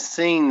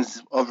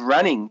scenes of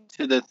running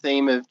to the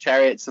theme of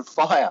Chariots of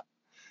Fire.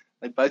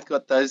 They both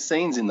got those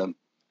scenes in them,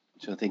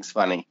 which I think's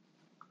funny.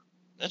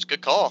 That's a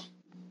good call.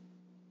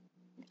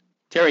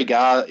 Terry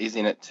Garr is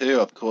in it too,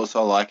 of course.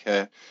 I like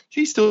her.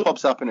 She still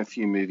pops up in a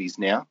few movies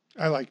now.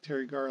 I like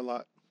Terry Garr a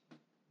lot.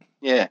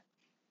 Yeah.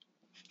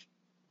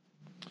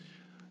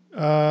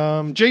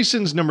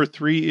 Jason's number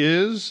 3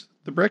 is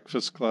The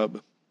Breakfast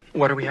Club.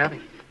 What are we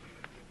having?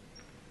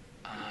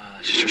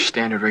 Just your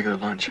standard regular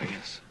lunch, I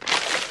guess.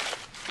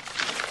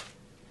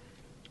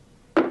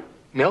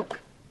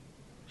 Milk?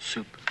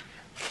 Soup.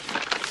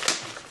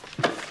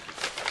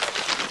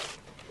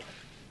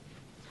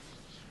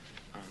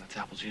 That's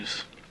apple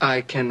juice.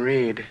 I can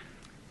read.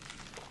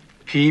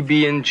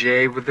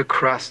 PB&J with the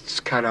crusts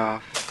cut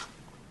off.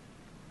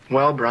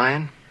 Well,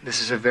 Brian,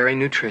 this is a very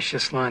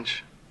nutritious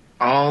lunch.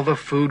 All the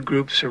food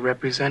groups are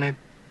represented.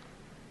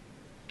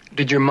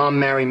 Did your mom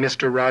marry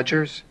Mr.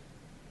 Rogers?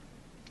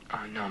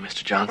 No,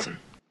 Mr. Johnson.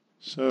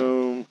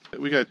 So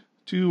we got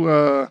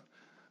 2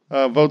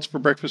 votes for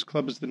Breakfast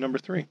Club as the number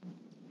 3.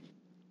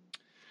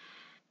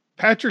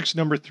 Patrick's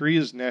number 3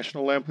 is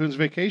National Lampoon's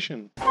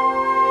Vacation.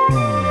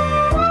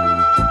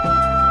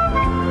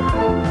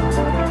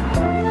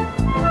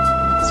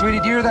 sweetie,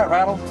 do you hear that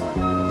rattle?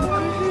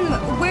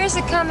 Where's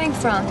it coming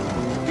from?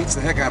 Beats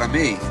the heck out of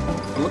me.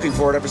 Been looking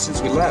for it ever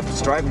since we left.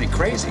 It's driving me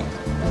crazy.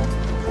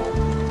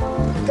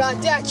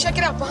 God, Dad, check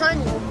it out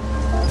behind you.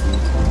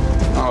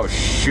 Oh,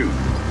 shoot.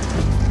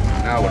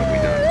 Now what have we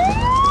done?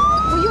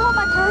 Will you hold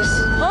my purse?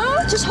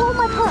 Huh? Just hold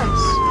my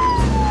purse.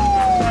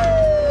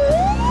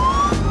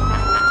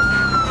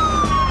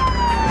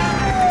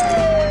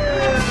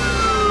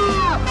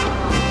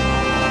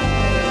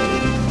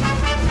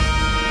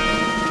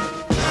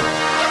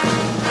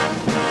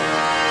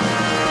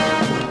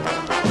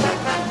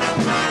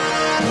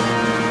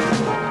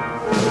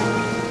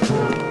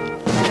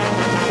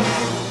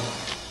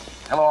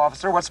 Hello,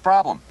 officer. What's the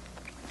problem?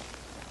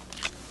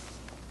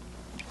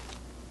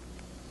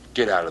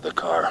 Get out of the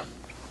car.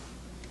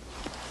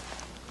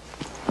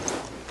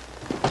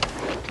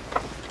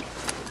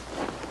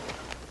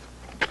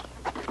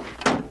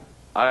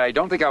 I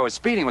don't think I was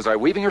speeding. Was I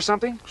weaving or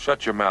something?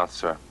 Shut your mouth,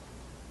 sir.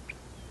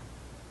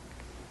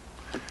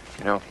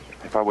 You know,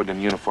 if I wasn't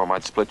in uniform,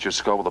 I'd split your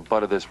skull with the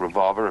butt of this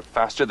revolver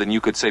faster than you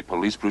could say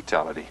police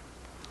brutality.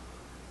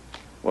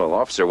 Well,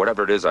 officer,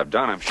 whatever it is I've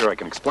done, I'm sure I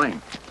can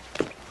explain.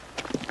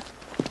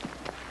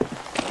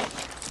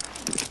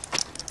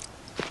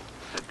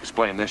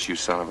 Explain this, you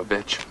son of a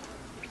bitch.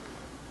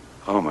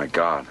 Oh, my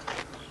God.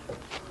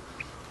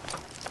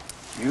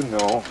 You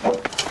know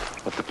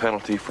what the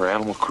penalty for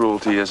animal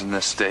cruelty is in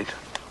this state?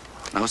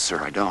 No, sir,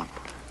 I don't.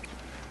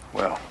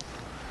 Well,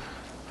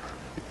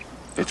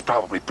 it's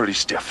probably pretty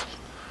stiff.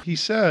 He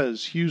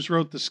says Hughes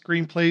wrote the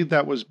screenplay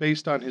that was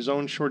based on his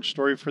own short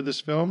story for this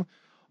film.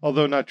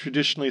 Although not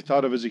traditionally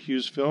thought of as a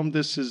Hughes film,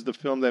 this is the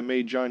film that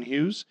made John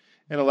Hughes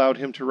and allowed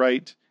him to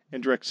write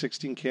and direct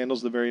 16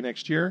 Candles the very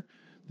next year.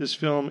 This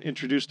film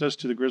introduced us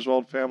to the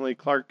Griswold family,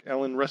 Clark,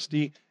 Ellen,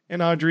 Rusty,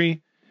 and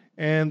Audrey,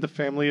 and the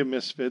family of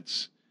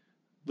misfits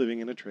living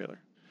in a trailer,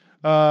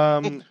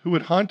 who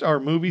would haunt our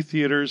movie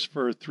theaters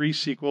for 3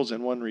 sequels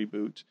and 1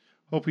 reboot,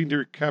 hoping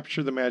to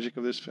capture the magic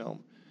of this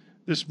film.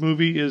 This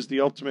movie is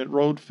the ultimate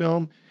road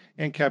film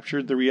and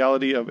captured the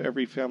reality of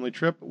every family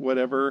trip.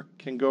 Whatever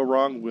can go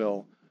wrong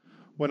will.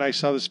 When I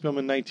saw this film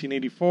in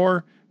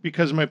 1984,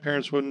 because my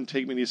parents wouldn't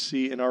take me to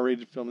see an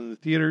R-rated film in the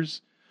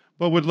theaters,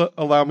 but would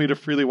allow me to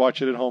freely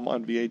watch it at home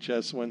on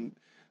VHS when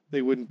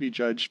they wouldn't be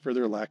judged for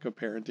their lack of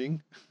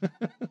parenting.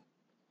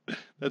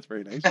 That's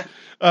very nice.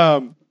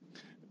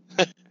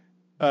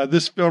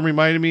 This film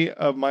reminded me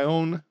of my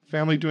own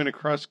family doing a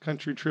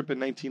cross-country trip in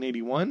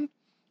 1981.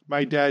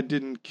 My dad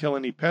didn't kill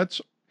any pets,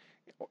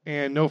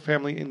 and no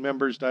family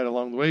members died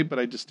along the way, but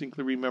I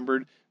distinctly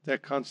remembered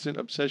that constant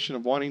obsession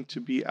of wanting to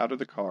be out of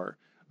the car.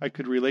 I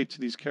could relate to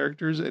these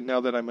characters, and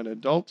now that I'm an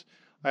adult,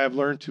 I have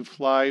learned to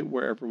fly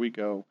wherever we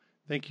go.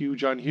 Thank you,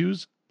 John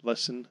Hughes.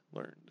 Lesson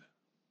learned.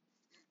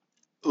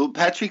 Well,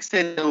 Patrick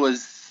said there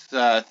was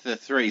the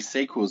 3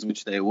 sequels,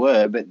 which there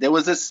were, but there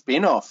was a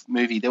spin-off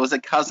movie. There was a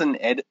Cousin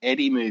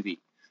Eddie movie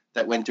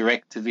that went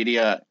direct to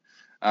video,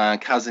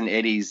 Cousin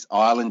Eddie's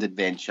Island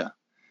Adventure.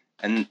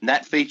 And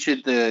that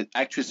featured the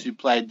actress who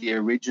played the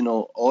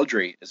original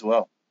Audrey as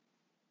well.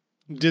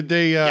 Did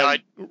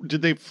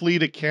they flee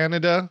to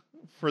Canada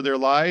for their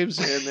lives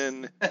and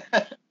then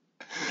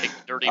make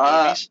dirty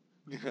movies?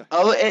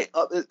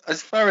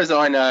 As far as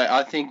I know,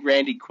 I think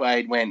Randy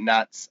Quaid went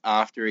nuts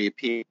after he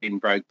appeared in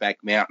Brokeback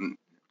Mountain.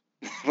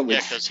 Yeah,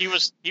 because he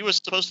was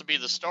supposed to be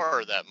the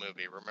star of that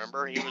movie.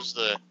 Remember, he was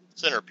the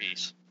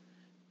centerpiece.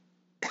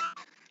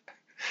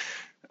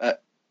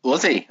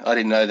 Was he? I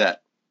didn't know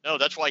that. No,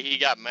 that's why he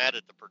got mad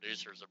at the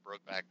producers of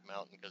Brokeback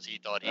Mountain, because he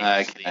thought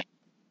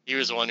he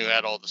was the one who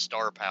had all the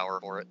star power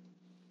for it.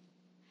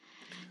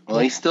 Well,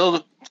 he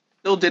still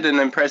did an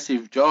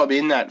impressive job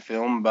in that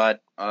film,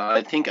 but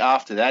I think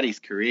after that his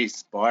career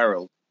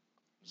spiraled.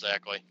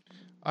 Exactly.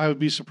 I would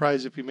be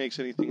surprised if he makes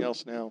anything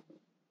else now.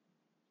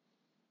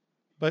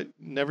 But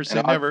never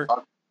say never.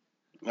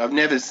 I've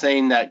never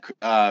seen that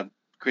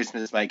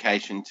Christmas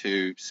Vacation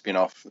 2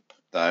 spin-off,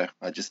 though.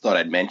 I just thought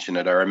I'd mention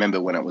it. I remember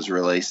when it was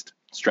released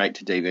straight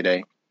to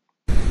DVD.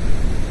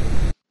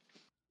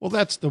 Well,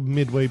 that's the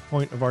midway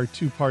point of our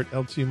 2-part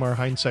LTMR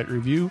Hindsight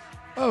review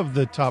of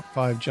the top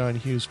 5 John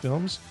Hughes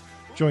films.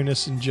 Join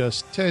us in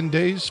just 10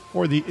 days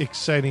for the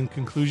exciting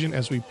conclusion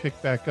as we pick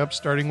back up,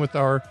 starting with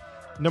our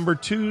number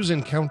 2s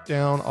and count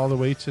down all the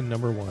way to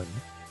number 1.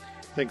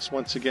 Thanks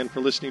once again for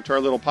listening to our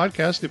little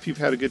podcast. If you've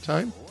had a good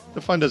time,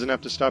 the fun doesn't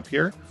have to stop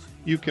here.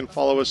 You can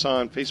follow us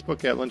on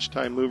Facebook at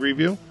Lunchtime Movie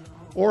Review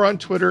or on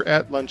Twitter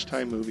at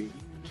Lunchtime Movie.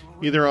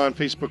 Either on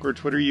Facebook or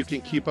Twitter, you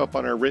can keep up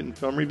on our written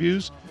film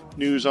reviews,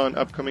 news on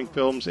upcoming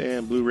films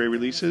and Blu-ray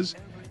releases,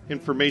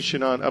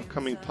 information on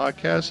upcoming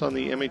podcasts on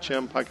the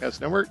MHM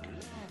Podcast Network,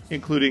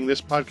 including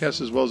this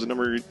podcast as well as the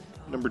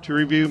number 2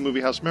 review,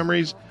 Movie House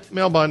Memories,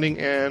 Mail Bonding,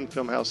 and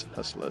Filmhouse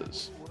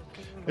Hustlers.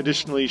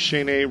 Additionally,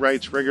 Shane A.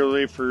 writes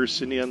regularly for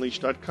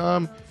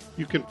CineUnleashed.com.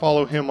 You can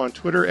follow him on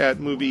Twitter at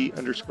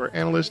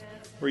movie_analyst,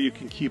 where you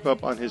can keep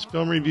up on his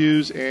film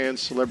reviews and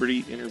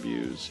celebrity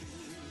interviews.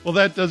 Well,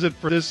 that does it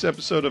for this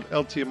episode of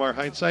LTMR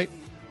Hindsight.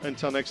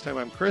 Until next time,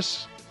 I'm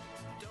Chris.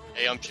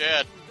 Hey, I'm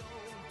Chad.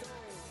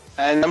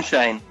 And I'm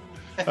Shane.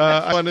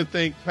 I want to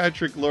thank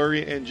Patrick,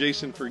 Lori, and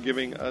Jason for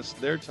giving us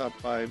their top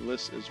 5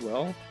 lists as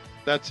well.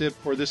 That's it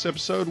for this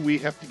episode. We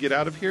have to get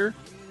out of here,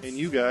 and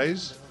you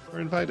guys are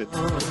invited.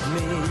 Look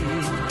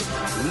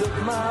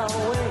my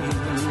way,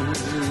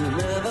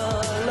 never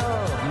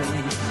love me.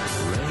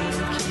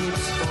 Rain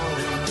keeps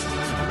falling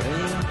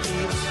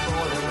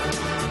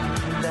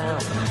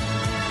down.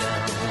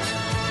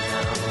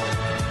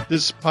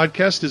 This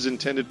podcast is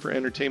intended for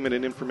entertainment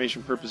and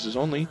information purposes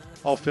only.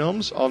 All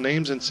films, all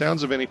names and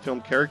sounds of any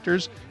film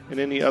characters, and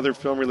any other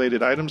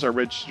film-related items are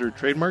registered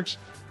trademarks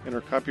and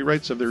are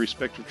copyrights of their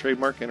respective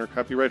trademark and or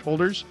copyright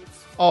holders.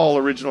 All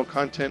original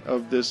content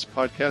of this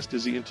podcast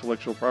is the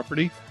intellectual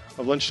property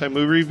of Lunchtime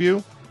Movie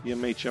Review, the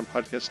MHM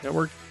Podcast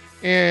Network,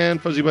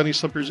 and Fuzzy Bunny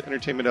Slippers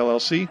Entertainment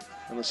LLC,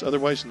 unless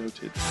otherwise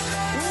noted.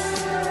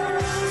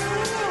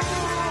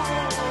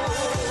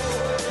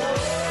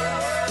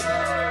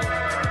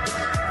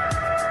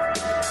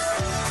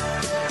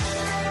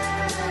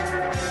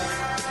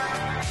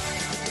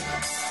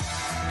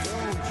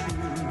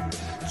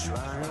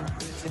 Try and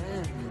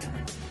pretend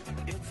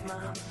it's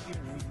not you.